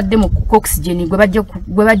ng'olinga abadde mu oxygen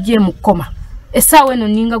gwe bajje mu kkoma essaawa eno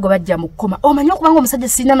ninga gwe bajja mu kkoma omanyi okuba ng'omusajja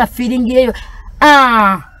sirina na feeling eyo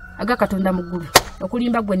aga katonda muggulu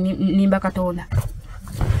okulimba gwe nimba katonda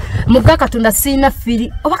muga katonda sina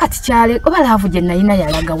firi oba kati kyale oba laavu gye nayina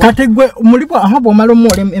yalaga kati gwe mulipo omala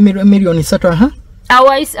omwole emiliyoni 3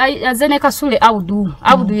 azene kasule Audu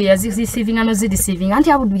yazisiving ano zidisiving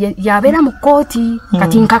anti Audu yabeera mu kooti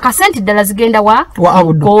kati nkakasenti ddala zigenda wa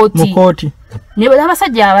Audu mu kooti ne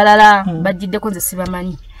abasajja abalala bajiddeko nze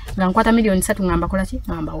sibamanyi nga nkwata miliyoni 3 ngamba kola ki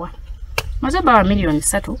ngamba wa mazaba wa miliyoni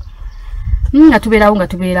 3 nga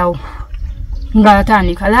tubeerawo nga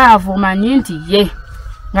atandika laavu manyi nti ye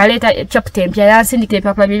ngaleta chapter mpya yansindika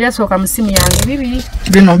epapula byasooka mu simu yange bibiri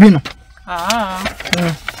bino bino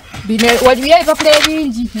waliyo ebipapula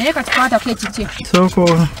ebingi naye kati kwatako ekiki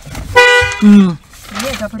soko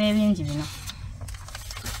ebipapula ebingi bino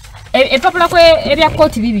epapula ebya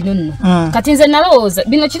kooti bibino nno kati nze nalowooza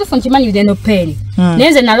bino kitufu nkimanyi bideno peni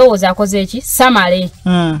naye nze nalowooza akoze eki samale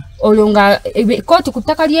olwo nga kooti ku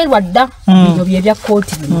ttaka lyerwadda bino byebya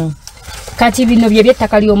kooti bino kati bino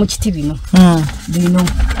by'ettaka ly'omu kiti bino bino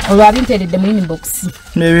olwo abimperedde mu inbox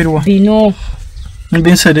nebirwa bino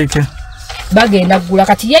mbinsereke bagenda kugula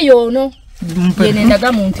kati ye yoono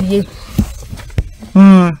yenendaga muntu ye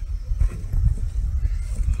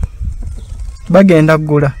bagenda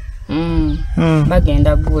kugula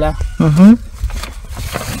bagenda kugula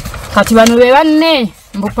kati bano be banne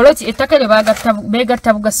mbupoloti ettaka lye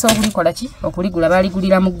begatta bugasa okulikola ki okuligula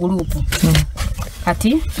baligulira mu gurupu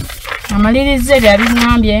kati amalirize byali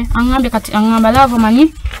ngambye angambye kati angamba lavo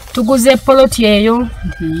manyi tuguze poloti eyo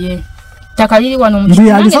ndiye takaliri wano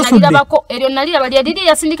mukirabako eryo nalira bali yadidi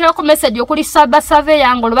yasindikirako message okuli saba save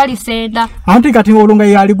yango lobali senda anti kati olunga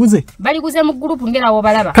yaliguze baliguze mu group ngera wo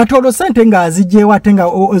balaba kati olo sente nga azije watenga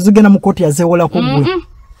ozigena mu koti yazewola kugwe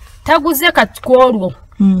taguze kati kwolwo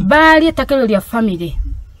bali etakelo lya family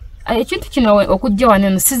ekintu kino okujja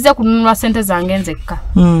wano sizza kununula sente zange nzekka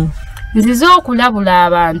nzizo okulabula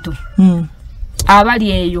abantu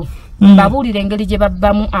abali eyo babulira engeri gye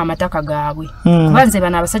babbamu amataka gaabwe kubanze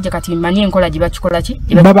bana abasajja kati mmanyi enkola gye bakikola ki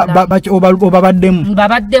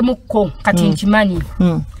babaddemukko kati nkimanyi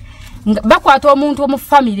bakwata omuntu omu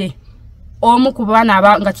famire omu ku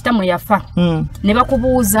baana nga kitammwe yafa ne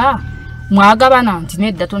bakubuuza mwagabana nti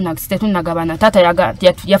nedda tetunnagabana taata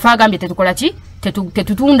yafa agambye tetukola ki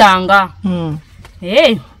tetutundanga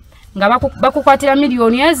nga bakukwatira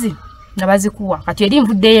miliyoni ezi nga bazikuwa kati eri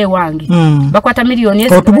nvuddeyo ewange bakwata miliyoni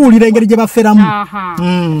ezi otubuulira engeri gye baferamu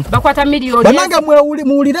bakwata miliyoni banange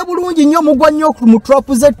muwulire bulungi nnyo mugwa nnyo mu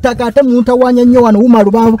tropu z'ettaka ate muntawanya nnyo wano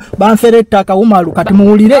wumalu banfera ettaka wumalu kati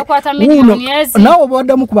muwulire naawe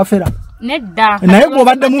obaddemu kubafera nedda naye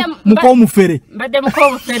gweobaddemu mukoomufere mbadde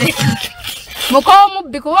mukoomufere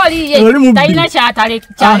mukoomubbi kuba oliye talina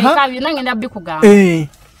kyaleka byonna ngenda bikugamba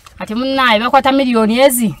ati munnaye bakwata miliyoni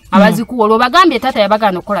ezi abazikuwa olwo bagambye taata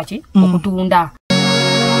yabagaana okukola ki okutunda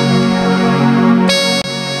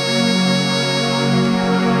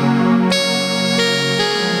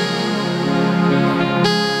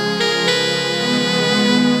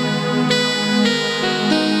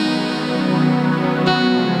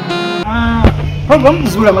program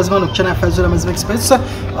Zula Mazima no Channel 5 Zula Mazima Express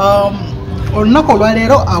olunaku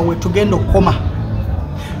olwaleero awe tugenda okukoma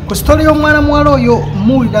ku story y'omwana muwala oyo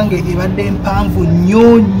muwulira nga ebadde mpanvu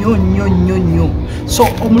nnyo so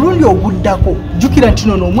omulundi oguddako jjukira nti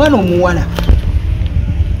nono omwana omuwala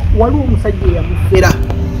waliwo omusajja eyamufera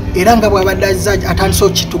era nga bw'abadde atandise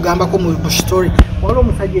okitugambako mu story waliwo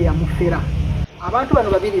omusajja eyamufera abantu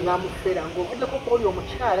bano babiri bamufera ng'ovuddeko kwoli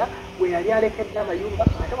omukyala bwe yali alekedde amayumba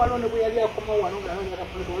ate waliwo ne bwe yali akomawo wano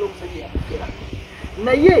ng'aaafuneka waliwo omusajja eyamufera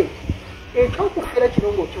naye ekyokufera kino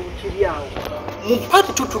ng'okiri awo mu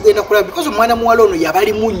paati tugenda kulaba because omwana muwala ono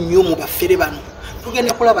yabalimu nnyo mu bafere bano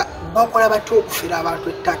tugenda kulaba bakola batya okufera abantu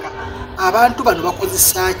ettaka abantu bano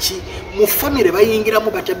bakozesa ki mu family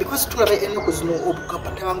bayingiramu batya because tulaba ennaku zino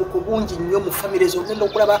obukapatabanguko bungi nnyo mu family zogenda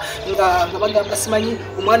okulaba nga bagamba simanyi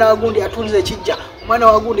omwana wagundi atunze ekijja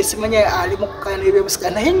omwana wagundi simanyi ali mu kukana ebyobusika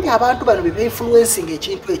naye nga abantu bano be influencing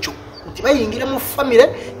ekintu ekyo nti bayingira mu family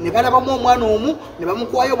ne balabamu omwana omu ne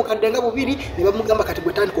bamukwaya obukadde nga bubiri ne bamugamba kati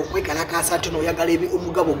gwetandika okwekalakaasa nti n'oyagala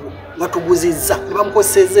omugabo gwo batuguzizza ne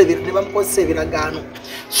bamukozesa ebiragaano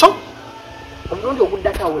so omulundi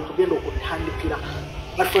oguddako tugenda okutandikira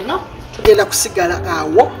but for now tugenda kusigala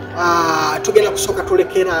awo tugenda kusooka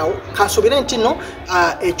tulekera awo kansubire nti no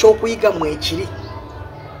ekyokuyiga mu ekiri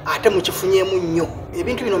ate mukifunyeemu nnyo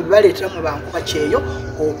ebintu bino bibaleeteramu bankuba kyeyo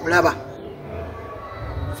okulaba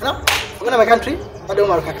Ogana my country, bado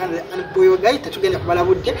marukakande and boyo guy tatugenda kubala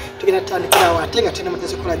budde tugenda tandikira awo ate nga tena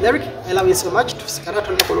muteze kola Derek. I love you so much. Tusikana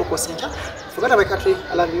tolina ko local center. Forget my country.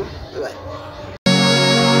 I love you. Bye bye.